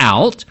went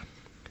out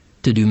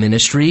to do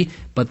ministry,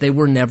 but they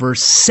were never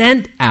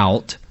sent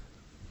out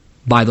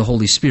by the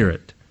Holy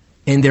Spirit.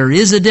 And there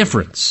is a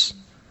difference.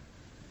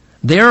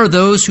 There are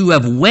those who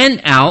have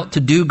went out to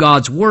do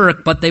God's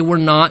work, but they were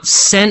not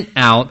sent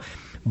out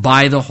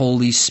by the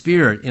Holy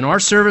Spirit. In our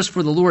service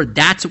for the Lord,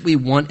 that's what we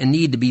want and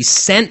need, to be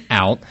sent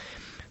out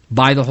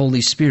by the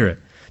Holy Spirit.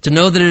 To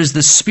know that it is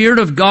the Spirit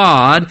of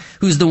God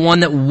who's the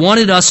one that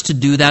wanted us to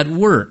do that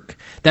work.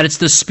 That it's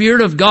the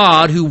Spirit of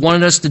God who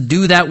wanted us to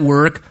do that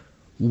work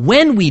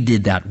when we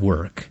did that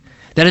work.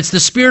 That it's the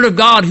Spirit of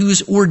God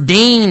who's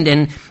ordained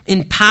and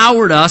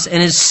empowered us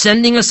and is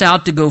sending us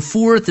out to go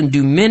forth and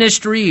do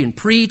ministry and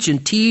preach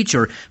and teach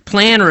or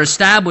plant or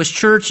establish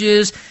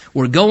churches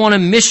or go on a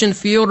mission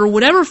field or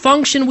whatever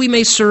function we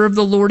may serve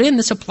the Lord in.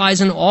 This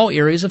applies in all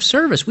areas of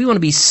service. We want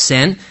to be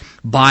sent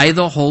by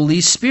the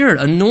Holy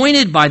Spirit,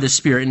 anointed by the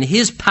Spirit and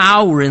His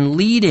power and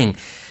leading.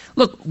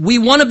 Look, we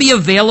want to be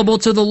available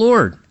to the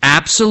Lord.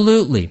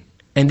 Absolutely.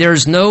 And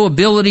there's no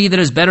ability that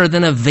is better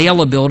than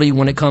availability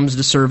when it comes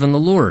to serving the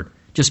Lord.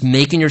 Just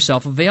making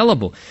yourself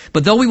available.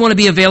 But though we want to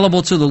be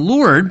available to the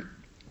Lord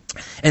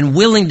and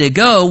willing to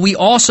go, we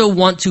also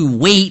want to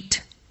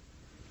wait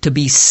to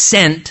be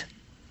sent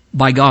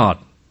by God.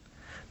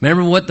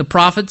 Remember what the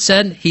prophet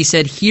said? He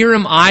said, "Here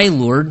am I,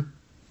 Lord."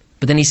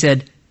 But then he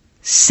said,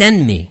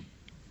 "Send me."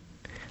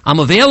 I'm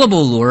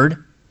available,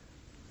 Lord,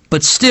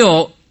 but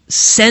still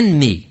send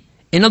me.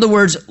 In other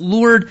words,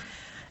 Lord,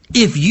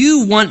 if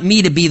you want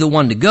me to be the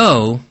one to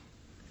go,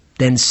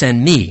 then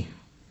send me.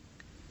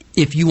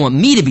 If you want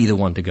me to be the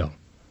one to go.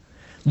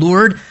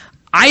 Lord,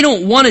 I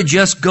don't want to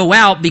just go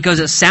out because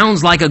it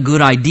sounds like a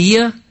good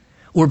idea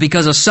or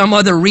because of some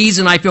other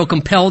reason I feel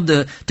compelled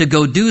to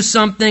go do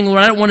something. Lord,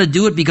 I don't want to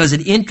do it because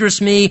it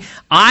interests me.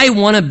 I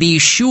want to be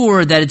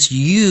sure that it's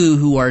you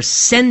who are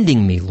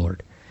sending me,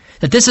 Lord.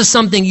 That this is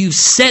something you've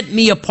set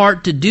me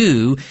apart to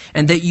do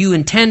and that you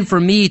intend for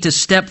me to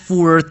step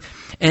forth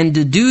and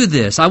to do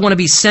this. I want to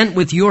be sent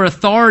with your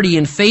authority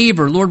and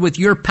favor, Lord, with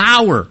your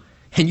power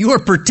and your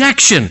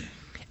protection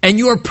and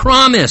your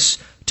promise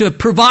to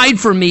provide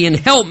for me and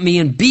help me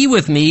and be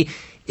with me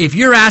if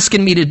you're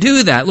asking me to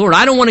do that. Lord,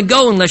 I don't want to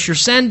go unless you're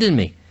sending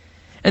me.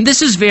 And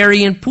this is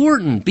very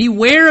important.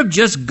 Beware of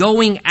just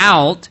going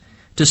out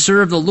to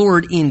serve the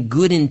Lord in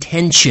good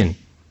intention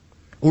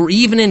or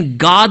even in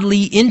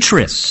godly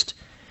interest.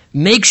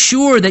 Make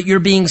sure that you're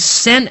being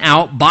sent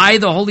out by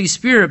the Holy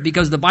Spirit,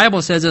 because the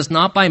Bible says it's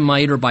not by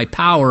might or by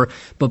power,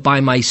 but by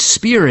my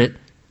Spirit,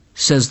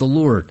 says the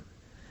Lord.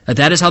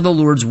 That is how the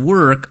Lord's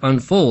work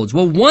unfolds.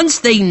 Well, once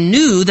they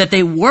knew that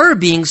they were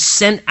being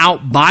sent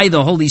out by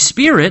the Holy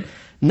Spirit,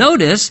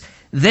 notice,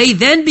 they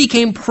then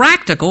became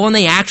practical and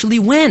they actually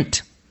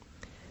went.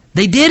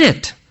 They did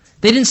it.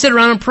 They didn't sit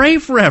around and pray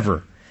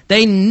forever.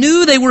 They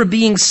knew they were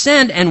being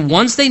sent, and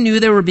once they knew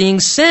they were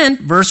being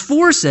sent, verse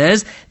 4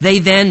 says, they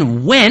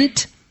then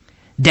went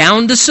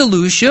down to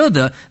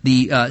Seleucia,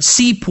 the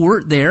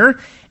seaport there,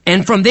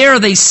 and from there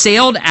they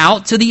sailed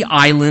out to the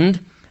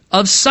island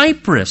of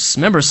Cyprus.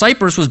 Remember,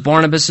 Cyprus was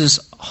Barnabas'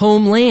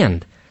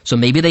 homeland, so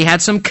maybe they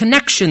had some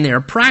connection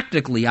there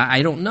practically.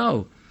 I don't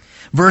know.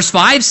 Verse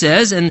 5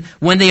 says, and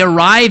when they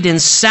arrived in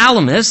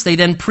Salamis, they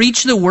then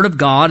preached the word of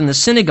God in the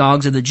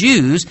synagogues of the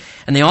Jews,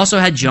 and they also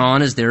had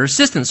John as their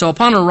assistant. So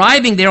upon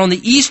arriving there on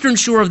the eastern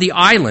shore of the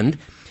island,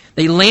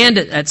 they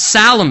landed at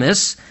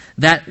Salamis,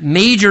 that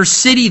major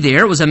city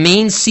there. It was a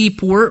main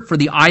seaport for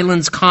the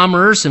island's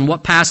commerce and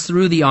what passed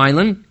through the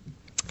island.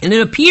 And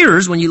it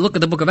appears, when you look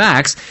at the book of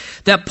Acts,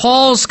 that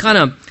Paul's kind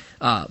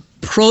of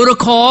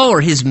protocol or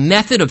his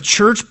method of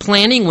church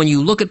planning, when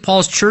you look at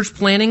Paul's church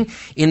planning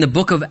in the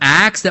book of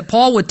Acts, that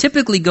Paul would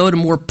typically go to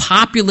more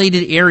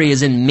populated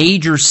areas in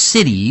major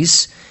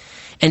cities,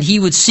 and he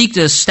would seek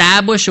to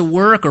establish a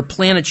work or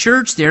plant a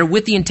church there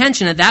with the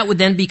intention that that would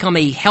then become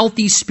a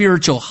healthy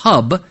spiritual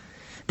hub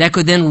that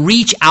could then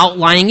reach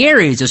outlying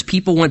areas as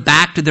people went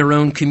back to their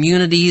own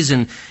communities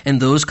and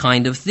those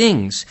kind of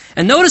things.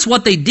 And notice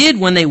what they did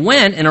when they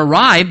went and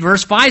arrived.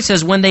 Verse 5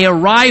 says, when they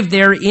arrived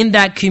there in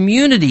that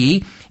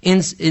community,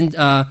 in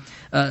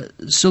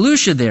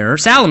Seleucia there,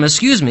 Salamis,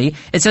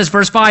 it says,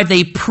 verse 5,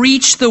 they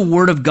preached the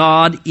word of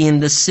God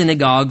in the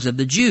synagogues of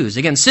the Jews.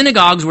 Again,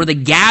 synagogues were the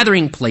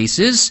gathering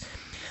places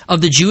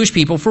of the Jewish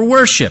people for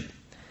worship.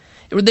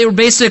 They were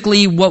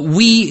basically what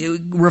we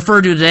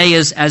refer to today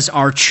as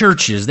our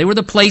churches. They were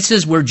the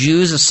places where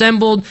Jews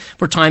assembled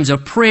for times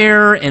of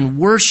prayer and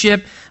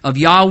worship of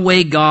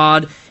Yahweh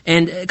God,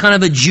 and kind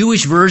of a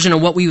Jewish version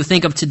of what we would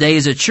think of today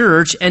as a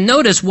church. And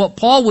notice what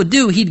Paul would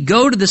do. He'd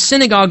go to the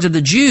synagogues of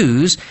the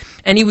Jews,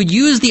 and he would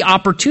use the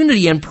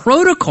opportunity and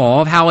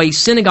protocol of how a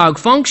synagogue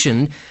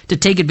functioned to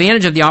take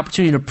advantage of the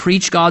opportunity to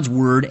preach God's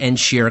word and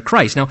share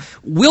Christ. Now,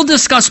 we'll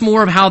discuss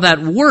more of how that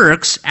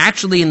works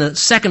actually in the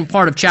second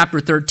part of chapter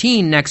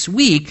 13 next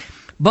week.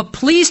 But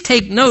please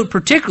take note,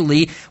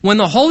 particularly when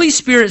the Holy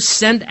Spirit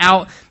sent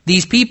out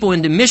these people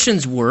into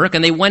missions work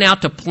and they went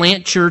out to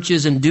plant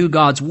churches and do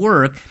God's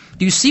work,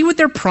 do you see what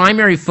their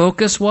primary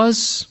focus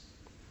was?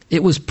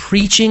 It was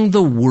preaching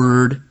the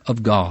Word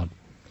of God.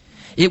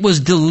 It was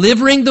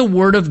delivering the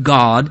Word of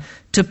God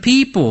to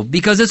people,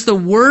 because it's the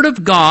Word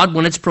of God,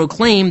 when it's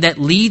proclaimed, that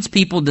leads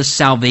people to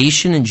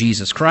salvation in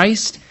Jesus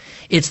Christ.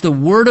 It's the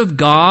Word of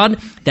God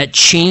that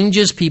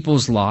changes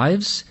people's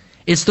lives.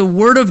 It's the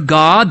Word of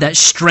God that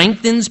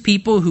strengthens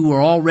people who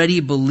are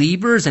already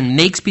believers and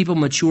makes people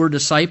mature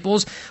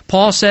disciples.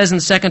 Paul says in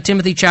 2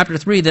 Timothy chapter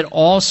 3 that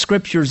all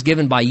Scripture is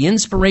given by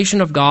inspiration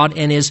of God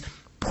and is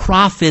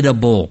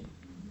profitable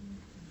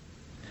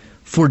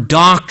for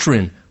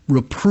doctrine,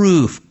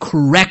 reproof,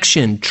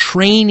 correction,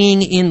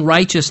 training in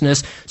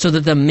righteousness, so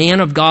that the man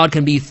of God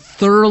can be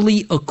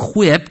thoroughly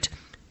equipped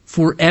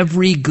for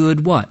every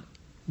good what?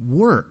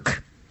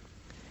 Work.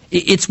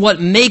 It's what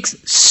makes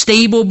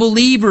stable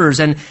believers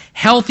and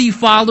healthy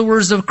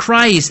followers of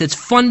Christ. It's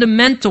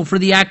fundamental for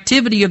the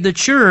activity of the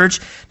church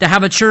to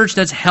have a church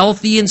that's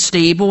healthy and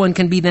stable and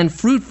can be then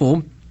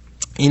fruitful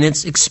in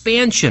its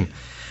expansion.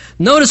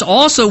 Notice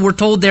also we're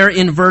told there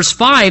in verse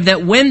 5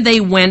 that when they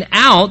went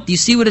out, do you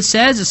see what it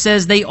says? It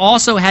says they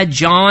also had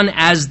John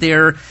as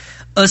their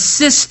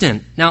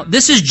assistant. Now,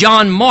 this is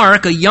John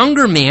Mark, a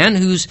younger man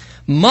whose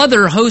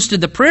mother hosted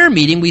the prayer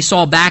meeting we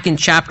saw back in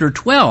chapter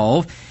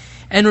 12.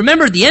 And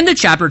remember, at the end of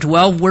chapter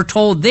 12, we're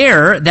told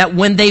there that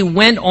when they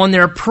went on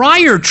their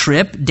prior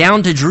trip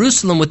down to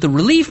Jerusalem with the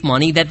relief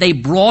money, that they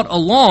brought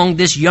along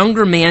this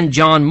younger man,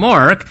 John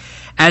Mark,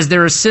 as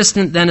their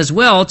assistant then as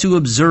well to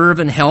observe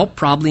and help,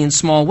 probably in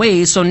small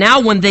ways. So now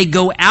when they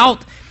go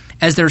out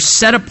as they're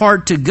set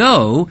apart to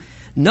go,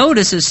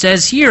 notice it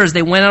says here, as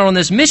they went out on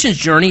this missions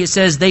journey, it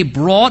says they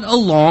brought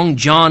along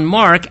John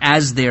Mark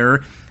as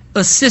their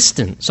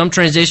assistant. Some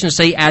translations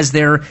say as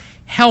their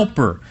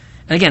helper.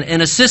 And again,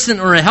 an assistant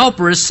or a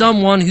helper is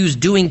someone who's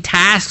doing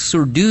tasks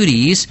or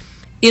duties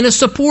in a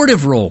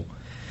supportive role.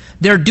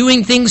 They're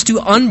doing things to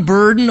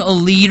unburden a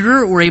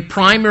leader or a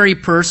primary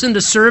person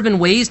to serve in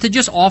ways to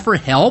just offer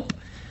help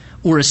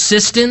or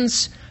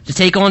assistance, to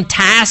take on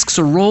tasks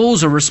or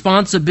roles or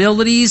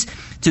responsibilities,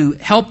 to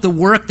help the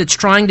work that's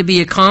trying to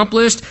be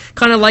accomplished.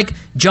 Kind of like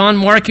John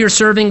Mark here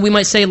serving, we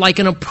might say like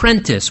an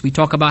apprentice. We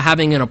talk about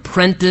having an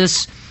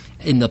apprentice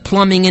in the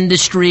plumbing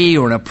industry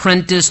or an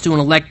apprentice to an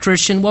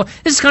electrician. Well,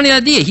 this is kind of the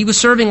idea. He was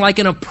serving like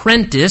an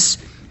apprentice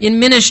in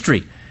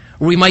ministry.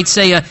 Or we might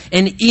say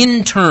an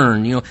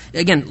intern,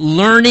 again,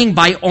 learning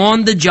by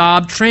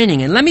on-the-job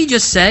training. And let me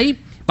just say,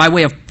 by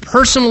way of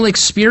personal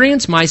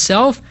experience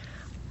myself,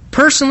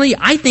 personally,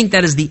 I think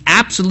that is the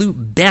absolute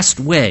best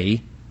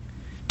way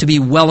to be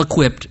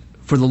well-equipped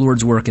for the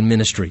Lord's work in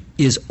ministry,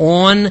 is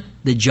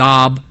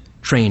on-the-job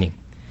training.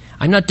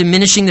 I'm not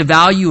diminishing the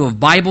value of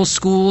Bible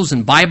schools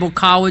and Bible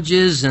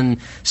colleges and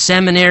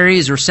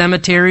seminaries or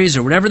cemeteries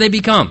or whatever they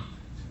become.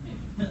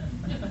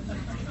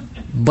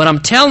 But I'm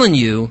telling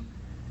you,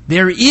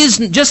 there is,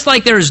 just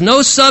like there is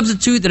no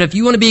substitute that if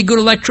you want to be a good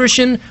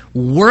electrician,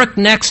 work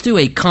next to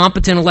a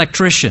competent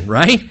electrician,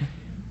 right?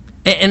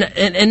 And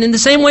in the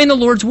same way in the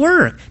Lord's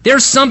work,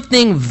 there's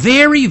something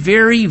very,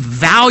 very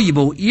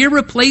valuable,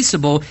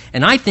 irreplaceable,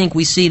 and I think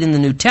we see it in the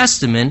New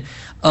Testament,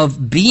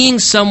 of being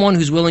someone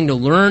who's willing to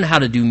learn how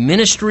to do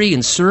ministry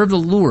and serve the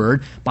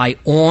Lord by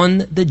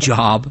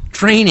on-the-job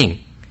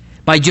training.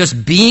 By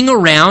just being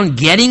around,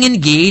 getting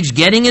engaged,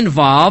 getting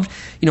involved.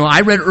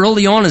 I read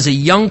early on as a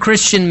young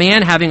Christian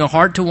man having a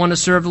heart to want to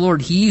serve the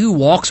Lord, he who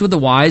walks with the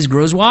wise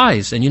grows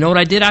wise. And you know what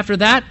I did after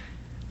that?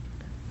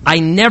 I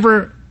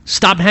never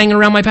stopped hanging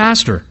around my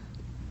pastor.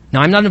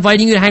 Now, I'm not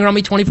inviting you to hang around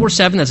me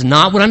 24/7. That's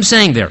not what I'm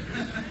saying there.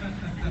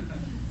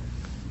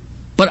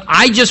 But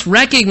I just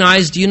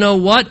recognized, you know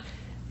what?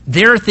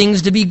 There are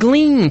things to be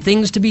gleaned,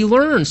 things to be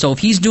learned. So if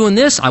he's doing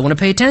this, I want to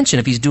pay attention.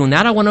 If he's doing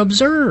that, I want to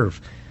observe.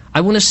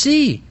 I want to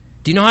see.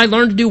 Do you know how I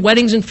learned to do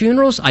weddings and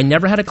funerals? I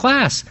never had a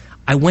class.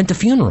 I went to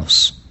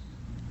funerals,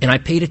 and I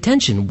paid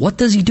attention. What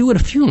does he do at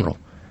a funeral?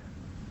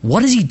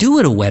 What does he do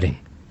at a wedding?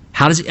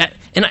 How does he,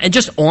 and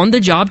just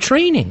on-the-job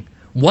training.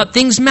 What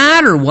things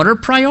matter? What are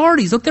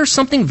priorities? Look, there's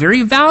something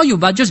very valuable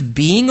about just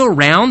being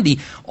around.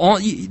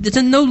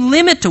 There's no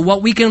limit to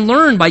what we can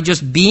learn by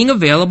just being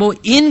available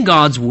in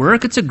God's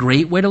work. It's a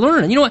great way to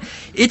learn. And you know what?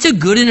 It's a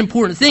good and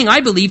important thing, I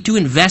believe, to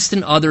invest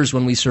in others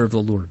when we serve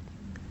the Lord.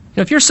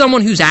 If you're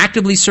someone who's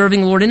actively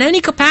serving the Lord in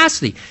any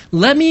capacity,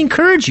 let me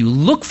encourage you,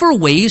 look for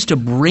ways to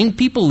bring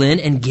people in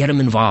and get them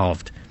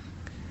involved.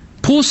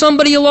 Pull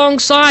somebody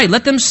alongside.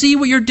 Let them see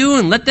what you're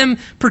doing. Let them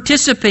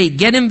participate,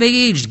 get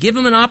engaged, give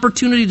them an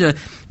opportunity to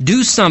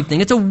do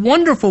something. It's a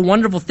wonderful,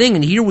 wonderful thing,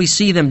 and here we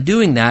see them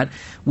doing that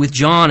with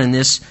John in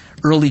this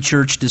early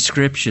church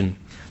description.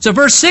 So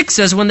verse 6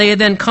 says, when they had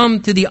then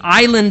come to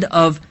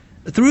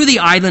through the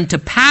island to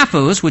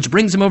Paphos, which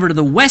brings them over to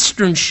the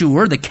western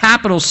shore, the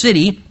capital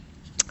city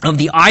of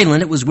the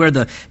island. It was where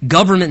the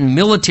government and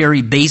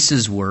military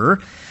bases were.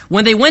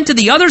 When they went to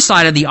the other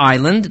side of the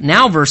island,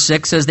 now verse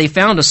 6 says they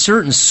found a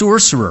certain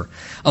sorcerer,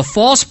 a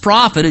false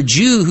prophet, a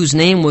Jew whose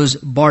name was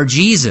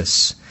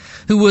Bar-Jesus,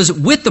 who was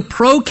with the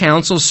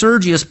proconsul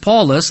Sergius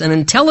Paulus, an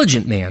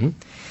intelligent man.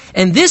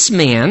 And this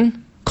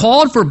man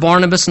called for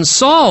Barnabas and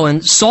Saul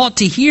and sought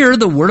to hear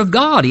the word of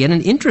God. He had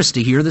an interest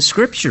to hear the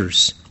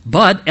scriptures.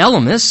 But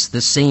Elymas,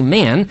 the same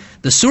man,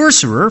 the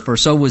sorcerer, for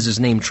so was his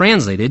name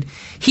translated,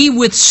 he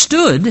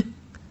withstood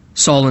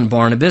Saul and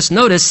Barnabas,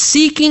 notice,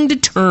 seeking to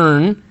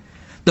turn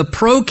the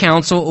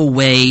proconsul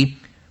away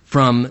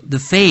from the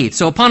faith.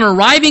 So upon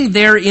arriving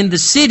there in the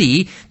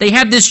city, they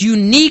have this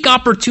unique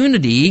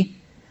opportunity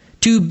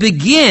to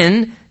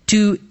begin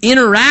to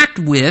interact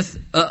with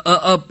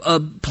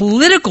a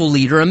political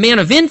leader, a man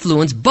of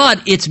influence,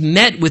 but it's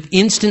met with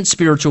instant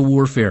spiritual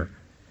warfare.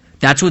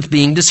 That's what's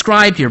being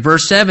described here.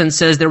 Verse 7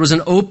 says there was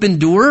an open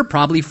door,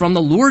 probably from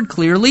the Lord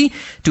clearly,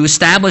 to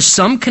establish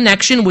some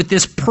connection with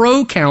this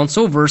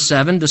proconsul. Verse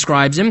 7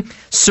 describes him,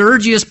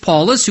 Sergius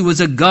Paulus, who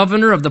was a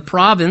governor of the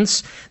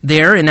province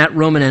there in that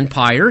Roman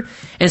Empire.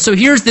 And so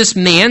here's this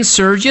man,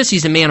 Sergius.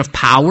 He's a man of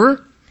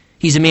power.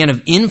 He's a man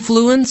of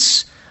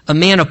influence, a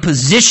man of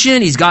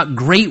position. He's got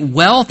great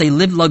wealth. They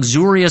lived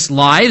luxurious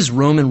lives,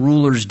 Roman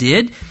rulers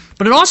did.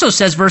 But it also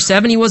says, verse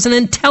 7, he was an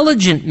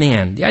intelligent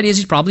man. The idea is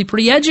he's probably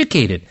pretty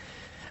educated.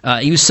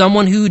 He was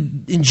someone who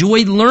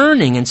enjoyed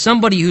learning, and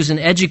somebody who's an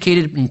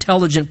educated,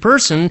 intelligent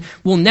person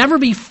will never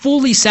be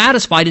fully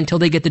satisfied until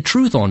they get the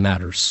truth on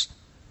matters.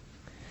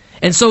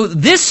 And so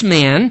this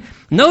man,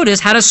 notice,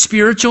 had a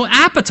spiritual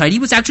appetite. He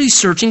was actually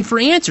searching for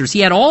answers.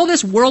 He had all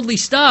this worldly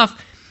stuff,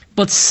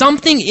 but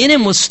something in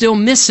him was still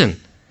missing.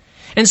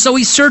 And so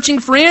he's searching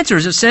for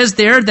answers. It says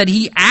there that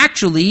he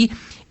actually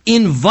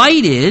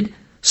invited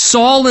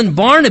Saul and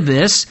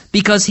Barnabas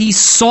because he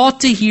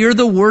sought to hear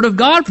the word of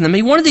God from them.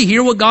 He wanted to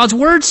hear what God's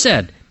word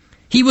said.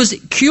 He was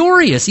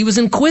curious. He was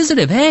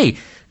inquisitive. Hey,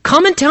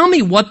 come and tell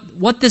me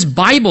what this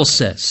Bible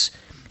says.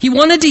 He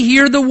wanted to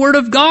hear the word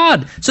of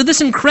God. So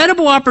this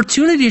incredible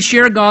opportunity to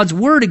share God's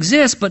word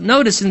exists, but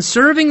notice in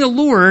serving the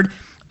Lord,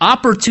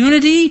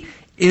 opportunity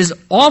is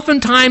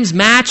oftentimes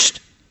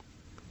matched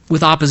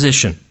with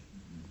opposition.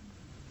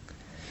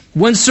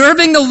 When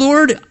serving the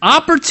Lord,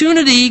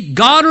 opportunity,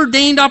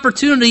 God-ordained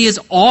opportunity, is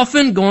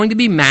often going to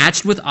be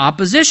matched with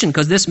opposition,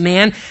 because this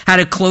man had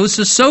a close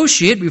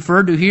associate,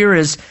 referred to here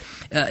as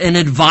an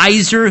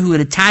advisor who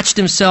had attached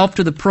himself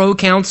to the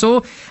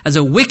proconsul as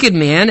a wicked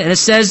man. And it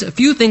says a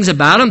few things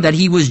about him, that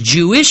he was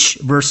Jewish,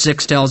 verse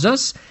 6 tells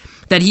us,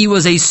 that he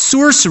was a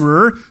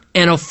sorcerer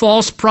and a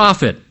false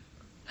prophet.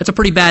 That's a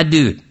pretty bad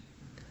dude.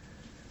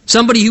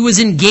 Somebody who was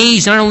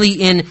engaged not only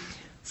in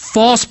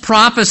false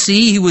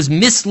prophecy, he was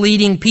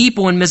misleading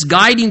people and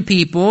misguiding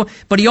people,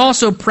 but he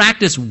also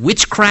practiced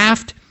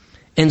witchcraft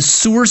and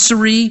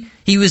sorcery.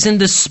 He was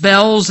into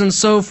spells and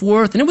so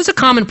forth. And it was a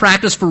common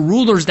practice for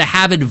rulers to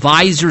have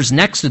advisors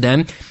next to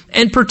them,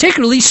 and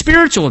particularly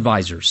spiritual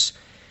advisors,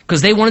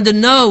 because they wanted to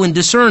know and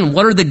discern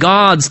what are the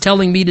gods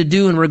telling me to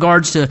do in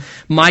regards to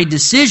my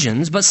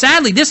decisions. But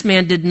sadly, this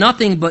man did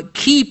nothing but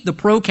keep the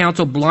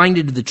proconsul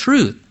blinded to the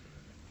truth.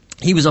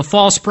 He was a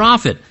false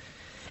prophet.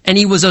 And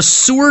he was a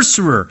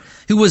sorcerer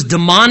who was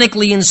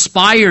demonically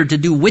inspired to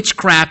do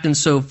witchcraft and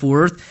so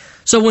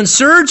forth. So when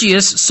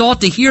Sergius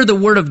sought to hear the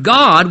word of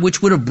God,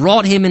 which would have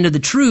brought him into the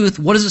truth,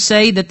 what does it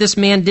say that this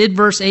man did,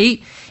 verse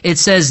 8? It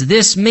says,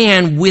 this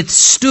man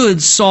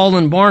withstood Saul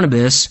and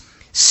Barnabas,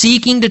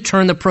 seeking to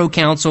turn the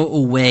proconsul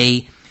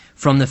away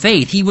from the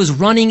faith. He was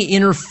running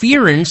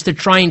interference to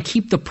try and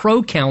keep the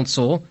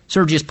proconsul,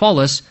 Sergius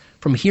Paulus,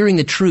 from hearing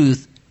the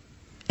truth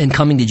and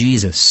coming to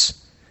Jesus.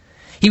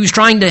 He was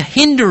trying to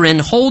hinder and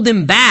hold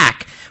him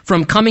back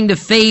from coming to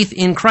faith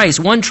in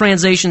Christ. One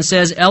translation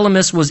says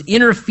Elymas was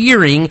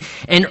interfering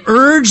and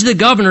urged the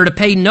governor to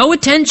pay no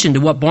attention to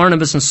what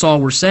Barnabas and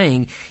Saul were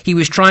saying. He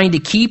was trying to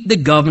keep the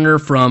governor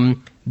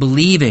from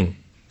believing.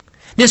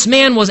 This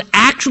man was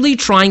actually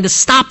trying to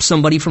stop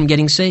somebody from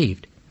getting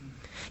saved.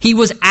 He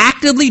was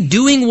actively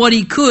doing what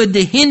he could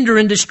to hinder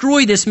and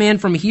destroy this man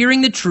from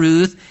hearing the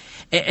truth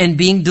and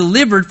being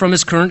delivered from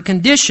his current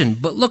condition.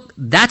 But look,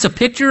 that's a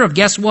picture of,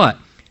 guess what?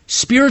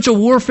 Spiritual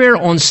warfare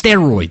on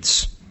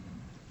steroids.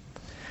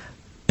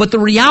 But the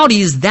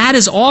reality is that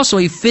is also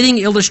a fitting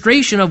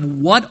illustration of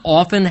what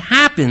often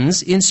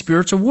happens in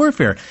spiritual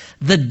warfare.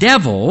 The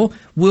devil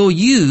will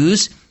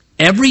use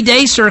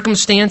everyday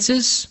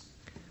circumstances,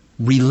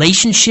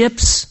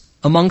 relationships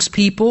amongst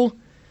people,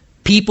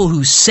 people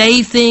who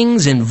say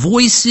things and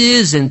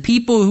voices, and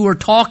people who are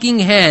talking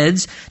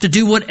heads to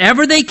do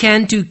whatever they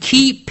can to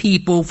keep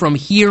people from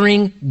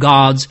hearing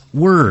God's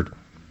word,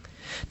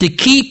 to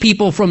keep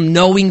people from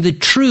knowing the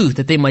truth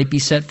that they might be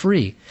set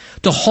free,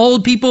 to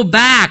hold people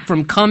back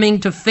from coming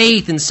to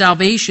faith and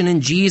salvation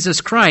in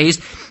Jesus Christ.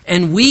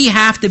 And we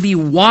have to be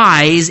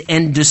wise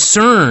and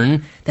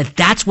discern that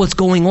that's what's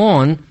going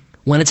on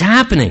when it's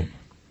happening,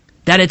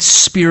 that it's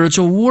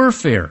spiritual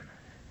warfare.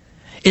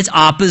 It's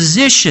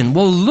opposition.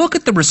 Well, look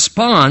at the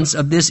response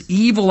of this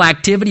evil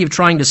activity of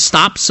trying to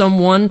stop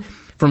someone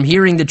from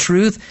hearing the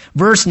truth.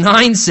 Verse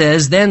 9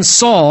 says, then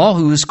Saul,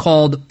 who is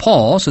called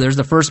Paul, so there's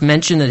the first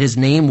mention that his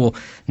name will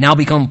now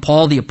become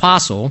Paul the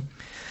Apostle.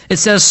 It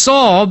says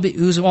Saul,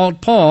 who's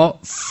called Paul,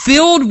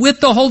 filled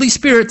with the Holy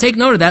Spirit, take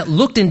note of that,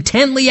 looked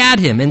intently at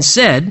him and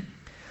said,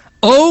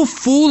 O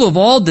fool of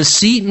all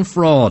deceit and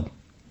fraud,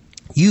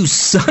 you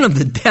son of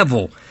the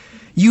devil,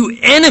 you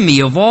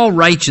enemy of all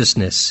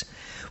righteousness,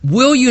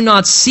 will you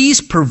not cease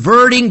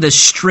perverting the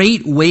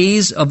straight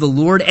ways of the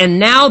Lord? And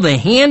now the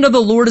hand of the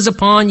Lord is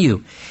upon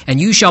you,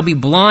 and you shall be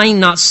blind,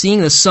 not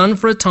seeing the sun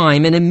for a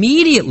time. And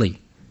immediately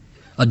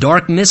a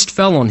dark mist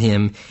fell on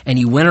him, and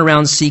he went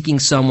around seeking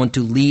someone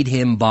to lead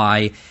him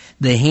by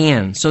the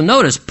hand. So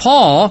notice,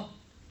 Paul,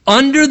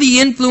 under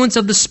the influence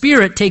of the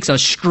Spirit, takes a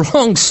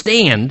strong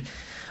stand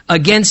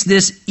against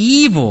this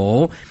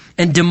evil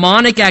and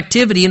demonic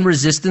activity in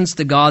resistance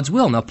to God's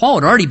will. Now, Paul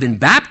had already been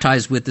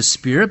baptized with the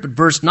Spirit, but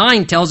verse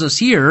 9 tells us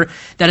here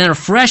that in a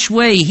fresh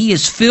way he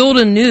is filled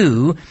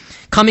anew,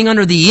 coming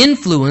under the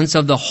influence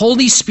of the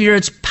Holy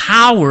Spirit's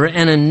power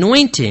and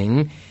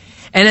anointing.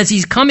 And as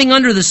he's coming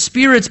under the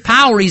Spirit's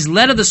power, he's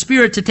led of the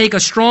Spirit to take a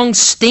strong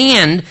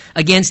stand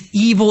against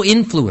evil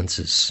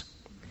influences.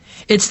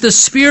 It's the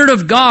Spirit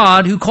of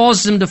God who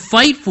causes him to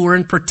fight for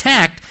and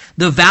protect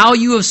the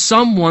value of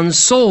someone's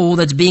soul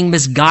that's being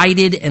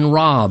misguided and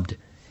robbed.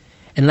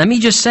 And let me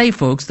just say,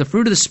 folks, the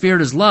fruit of the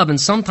Spirit is love, and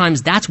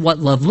sometimes that's what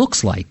love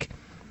looks like.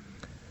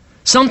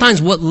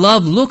 Sometimes what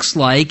love looks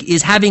like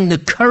is having the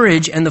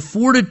courage and the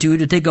fortitude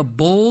to take a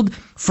bold,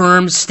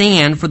 firm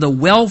stand for the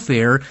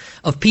welfare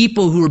of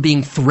people who are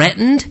being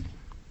threatened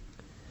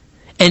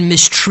and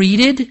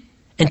mistreated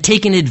and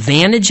taken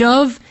advantage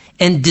of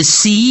and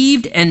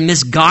deceived and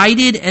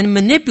misguided and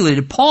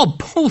manipulated. Paul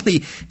boldly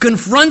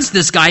confronts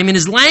this guy. I mean,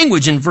 his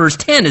language in verse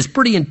 10 is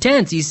pretty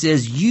intense. He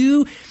says,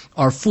 you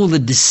are full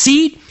of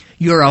deceit.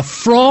 You're a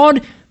fraud.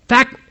 In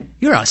fact,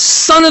 you're a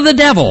son of the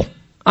devil.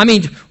 I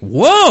mean,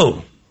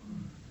 whoa.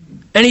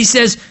 And he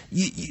says,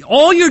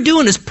 all you're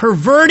doing is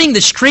perverting the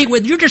straight way.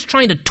 You're just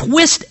trying to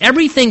twist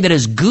everything that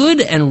is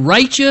good and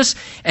righteous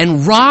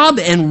and rob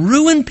and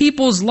ruin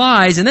people's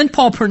lives. And then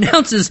Paul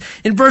pronounces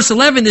in verse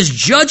 11 this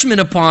judgment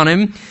upon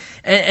him.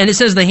 And it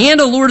says, the hand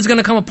of the Lord is going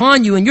to come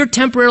upon you, and you're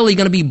temporarily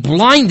going to be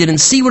blinded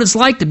and see what it's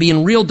like to be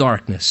in real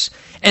darkness.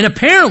 And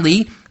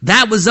apparently,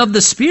 that was of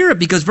the Spirit,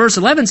 because verse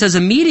 11 says,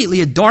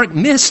 immediately a dark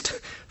mist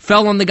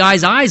fell on the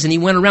guy's eyes, and he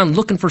went around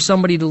looking for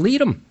somebody to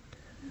lead him.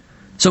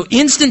 So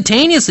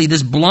instantaneously,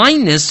 this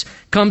blindness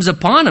comes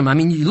upon him. I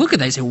mean, you look at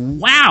that and say,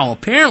 wow,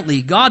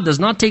 apparently God does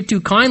not take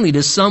too kindly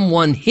to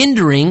someone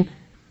hindering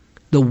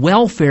the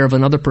welfare of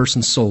another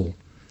person's soul.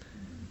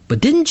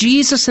 But didn't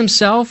Jesus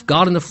himself,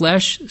 God in the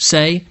flesh,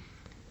 say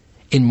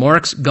in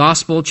Mark's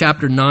Gospel,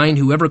 chapter 9,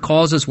 whoever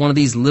causes one of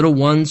these little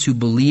ones who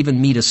believe in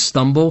me to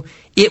stumble,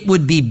 it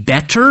would be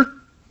better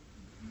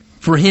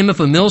for him if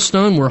a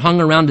millstone were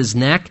hung around his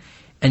neck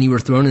and he were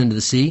thrown into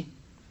the sea?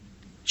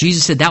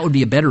 Jesus said that would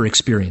be a better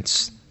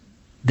experience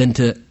than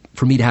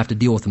for me to have to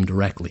deal with them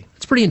directly.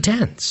 It's pretty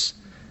intense.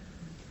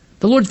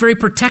 The Lord's very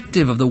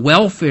protective of the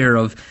welfare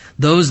of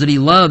those that he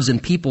loves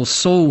and people's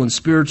soul and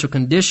spiritual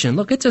condition.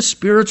 Look, it's a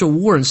spiritual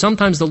war, and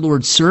sometimes the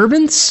Lord's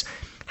servants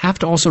have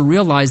to also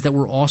realize that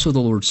we're also the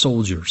Lord's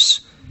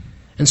soldiers.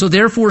 And so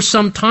therefore,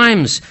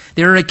 sometimes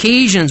there are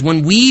occasions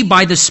when we,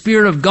 by the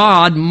Spirit of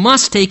God,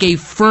 must take a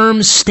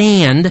firm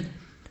stand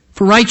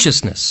for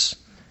righteousness.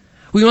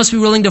 We must be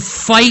willing to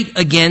fight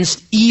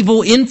against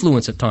evil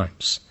influence at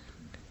times.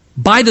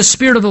 By the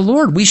Spirit of the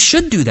Lord, we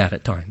should do that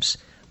at times.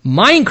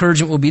 My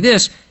encouragement will be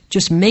this: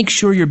 just make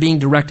sure you're being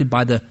directed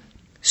by the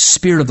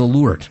Spirit of the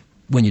Lord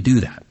when you do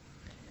that,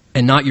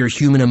 and not your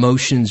human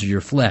emotions or your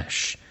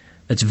flesh.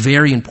 That's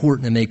very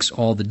important. It makes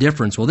all the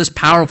difference. Well, this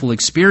powerful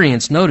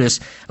experience, notice,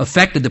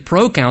 affected the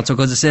proconsul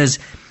because it says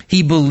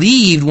he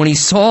believed when he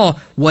saw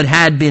what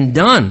had been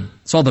done,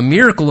 saw the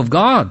miracle of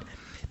God,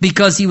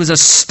 because he was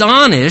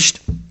astonished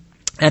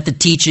at the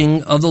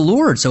teaching of the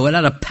Lord. So it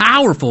had a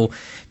powerful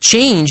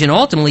change, and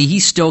ultimately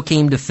he still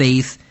came to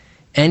faith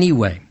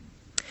anyway.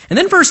 And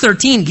then verse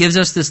 13 gives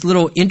us this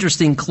little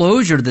interesting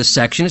closure to this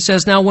section. It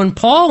says, now when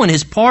Paul and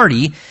his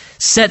party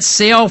set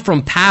sail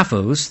from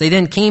Paphos, they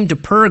then came to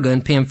Perga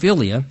in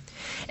Pamphylia,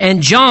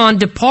 and John,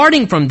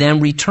 departing from them,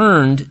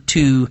 returned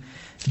to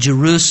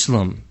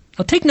Jerusalem.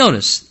 Now take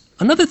notice,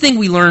 another thing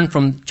we learn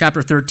from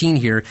chapter 13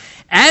 here,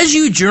 as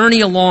you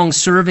journey along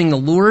serving the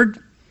Lord,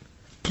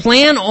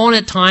 plan on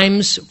at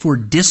times for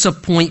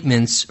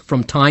disappointments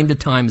from time to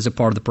time as a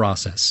part of the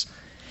process.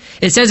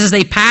 It says as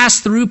they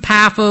passed through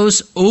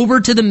Paphos over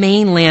to the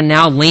mainland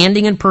now,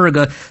 landing in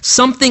Perga,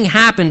 something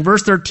happened.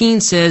 Verse 13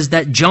 says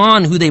that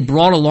John, who they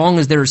brought along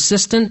as their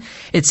assistant,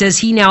 it says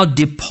he now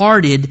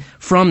departed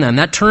from them.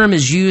 That term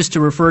is used to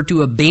refer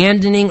to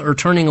abandoning or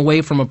turning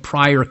away from a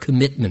prior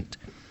commitment.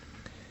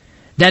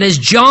 That is,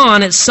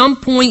 John at some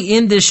point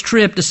in this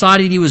trip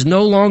decided he was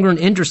no longer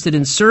interested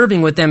in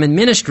serving with them in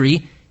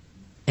ministry,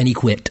 and he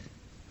quit.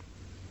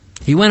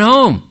 He went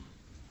home.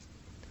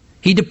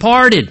 He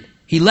departed.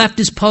 He left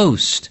his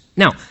post.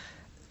 Now,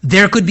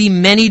 there could be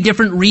many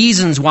different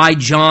reasons why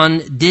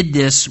John did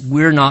this.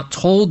 We're not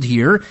told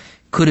here.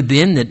 Could have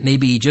been that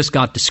maybe he just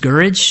got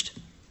discouraged.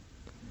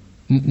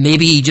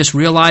 Maybe he just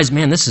realized,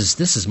 man, this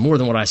is more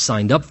than what I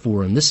signed up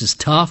for, and this is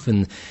tough,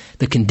 and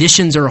the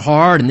conditions are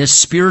hard, and this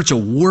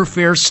spiritual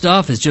warfare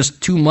stuff is just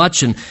too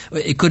much. And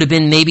it could have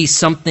been maybe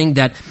something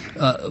that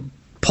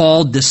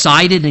Paul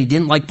decided, and he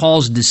didn't like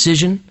Paul's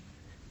decision.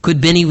 Could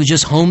have been he was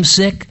just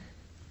homesick.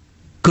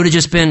 Could have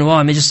just been,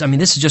 well,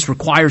 this just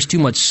requires too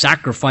much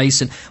sacrifice.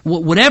 And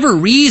whatever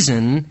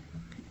reason,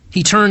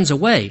 he turns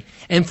away.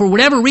 And for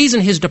whatever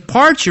reason, his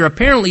departure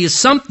apparently is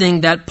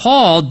something that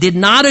Paul did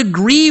not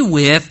agree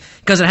with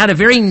because it had a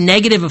very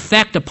negative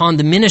effect upon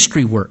the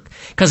ministry work.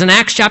 Because in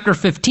Acts chapter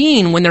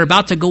 15, when they're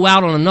about to go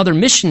out on another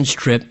missions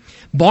trip,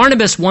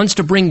 Barnabas wants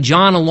to bring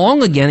John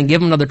along again and give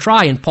him another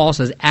try, and Paul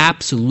says,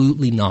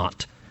 absolutely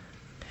not.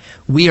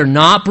 We are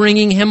not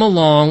bringing him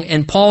along,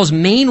 and Paul's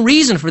main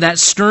reason for that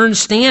stern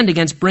stand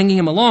against bringing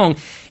him along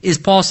is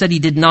Paul said he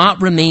did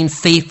not remain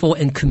faithful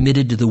and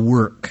committed to the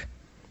work.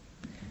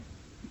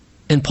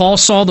 And Paul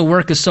saw the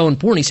work as so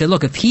important. He said,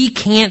 look, if he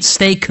can't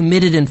stay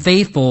committed and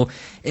faithful,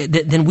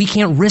 then we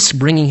can't risk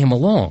bringing him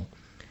along.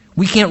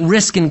 We can't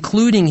risk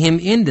including him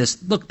in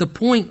this. Look, the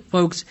point,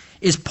 folks,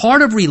 is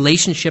part of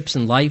relationships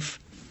in life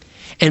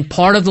and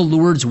part of the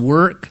Lord's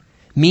work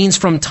means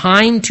from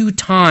time to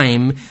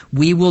time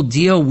we will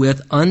deal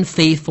with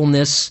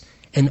unfaithfulness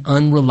and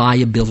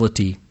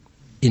unreliability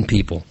in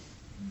people.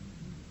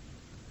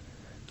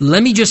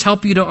 Let me just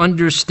help you to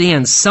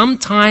understand.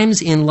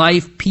 Sometimes in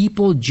life,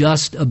 people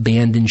just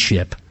abandon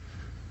ship.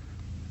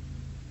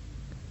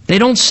 They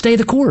don't stay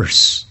the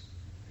course.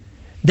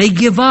 They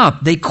give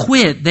up. They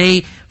quit.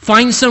 They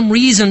find some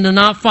reason to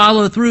not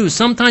follow through.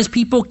 Sometimes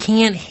people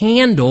can't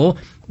handle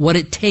what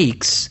it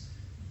takes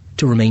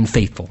to remain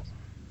faithful,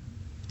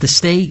 to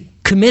stay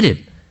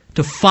committed,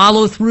 to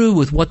follow through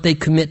with what they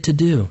commit to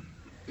do.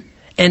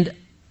 And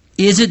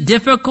is it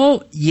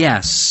difficult?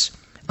 Yes.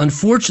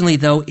 Unfortunately,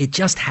 though, it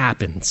just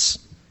happens.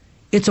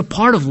 It's a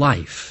part of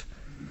life.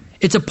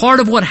 It's a part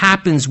of what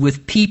happens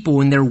with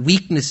people and their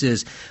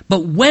weaknesses.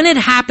 But when it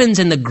happens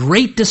and the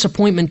great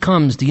disappointment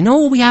comes, do you know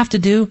what we have to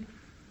do?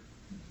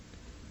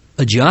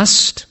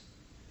 Adjust,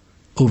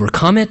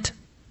 overcome it,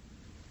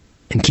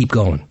 and keep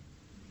going.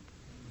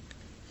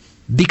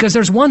 Because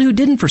there's one who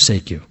didn't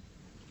forsake you.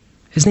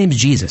 His name is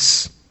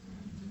Jesus.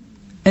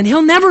 And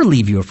he'll never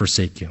leave you or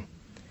forsake you.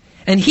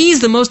 And he's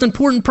the most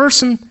important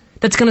person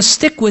that's going to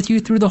stick with you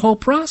through the whole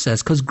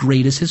process because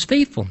great is his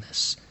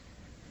faithfulness.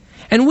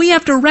 And we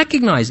have to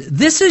recognize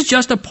this is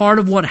just a part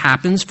of what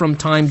happens from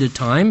time to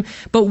time,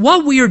 but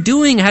what we are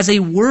doing has a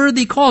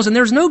worthy cause, and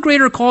there's no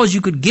greater cause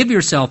you could give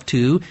yourself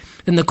to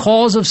than the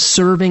cause of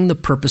serving the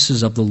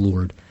purposes of the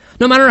Lord.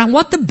 No matter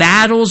what the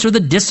battles or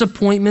the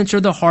disappointments or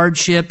the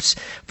hardships,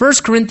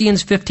 1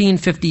 Corinthians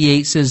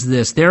 15:58 says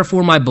this,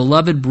 "Therefore, my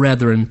beloved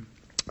brethren,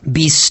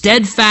 be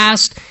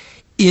steadfast,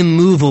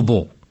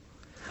 immovable,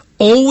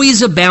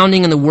 always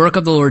abounding in the work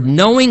of the Lord,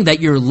 knowing that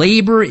your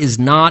labor is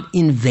not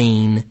in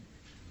vain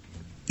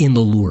in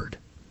the Lord."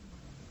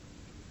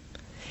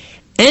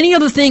 Any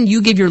other thing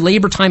you give your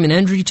labor, time, and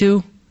energy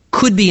to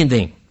could be in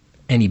vain.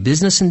 Any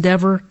business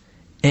endeavor,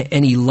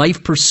 any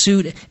life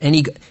pursuit,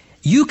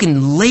 you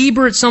can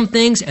labor at some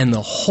things and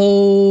the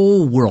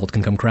whole world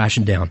can come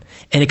crashing down.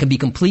 And it can be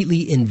completely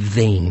in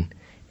vain.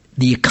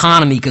 The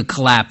economy could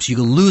collapse. You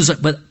could lose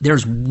it. But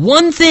there's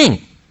one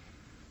thing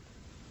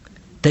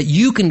that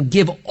you can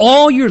give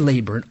all your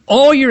labor and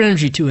all your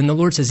energy to, and the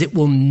Lord says it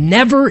will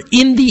never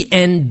in the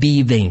end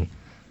be vain.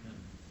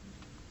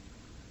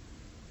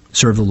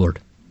 Serve the Lord.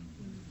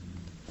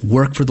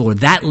 Work for the Lord.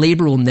 That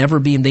labor will never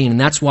be in vain. And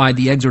that's why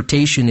the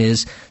exhortation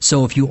is,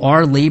 so if you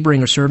are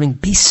laboring or serving,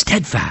 be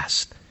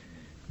steadfast.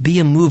 Be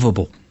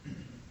immovable.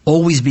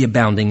 Always be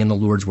abounding in the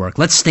Lord's work.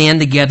 Let's stand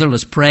together.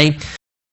 Let's pray.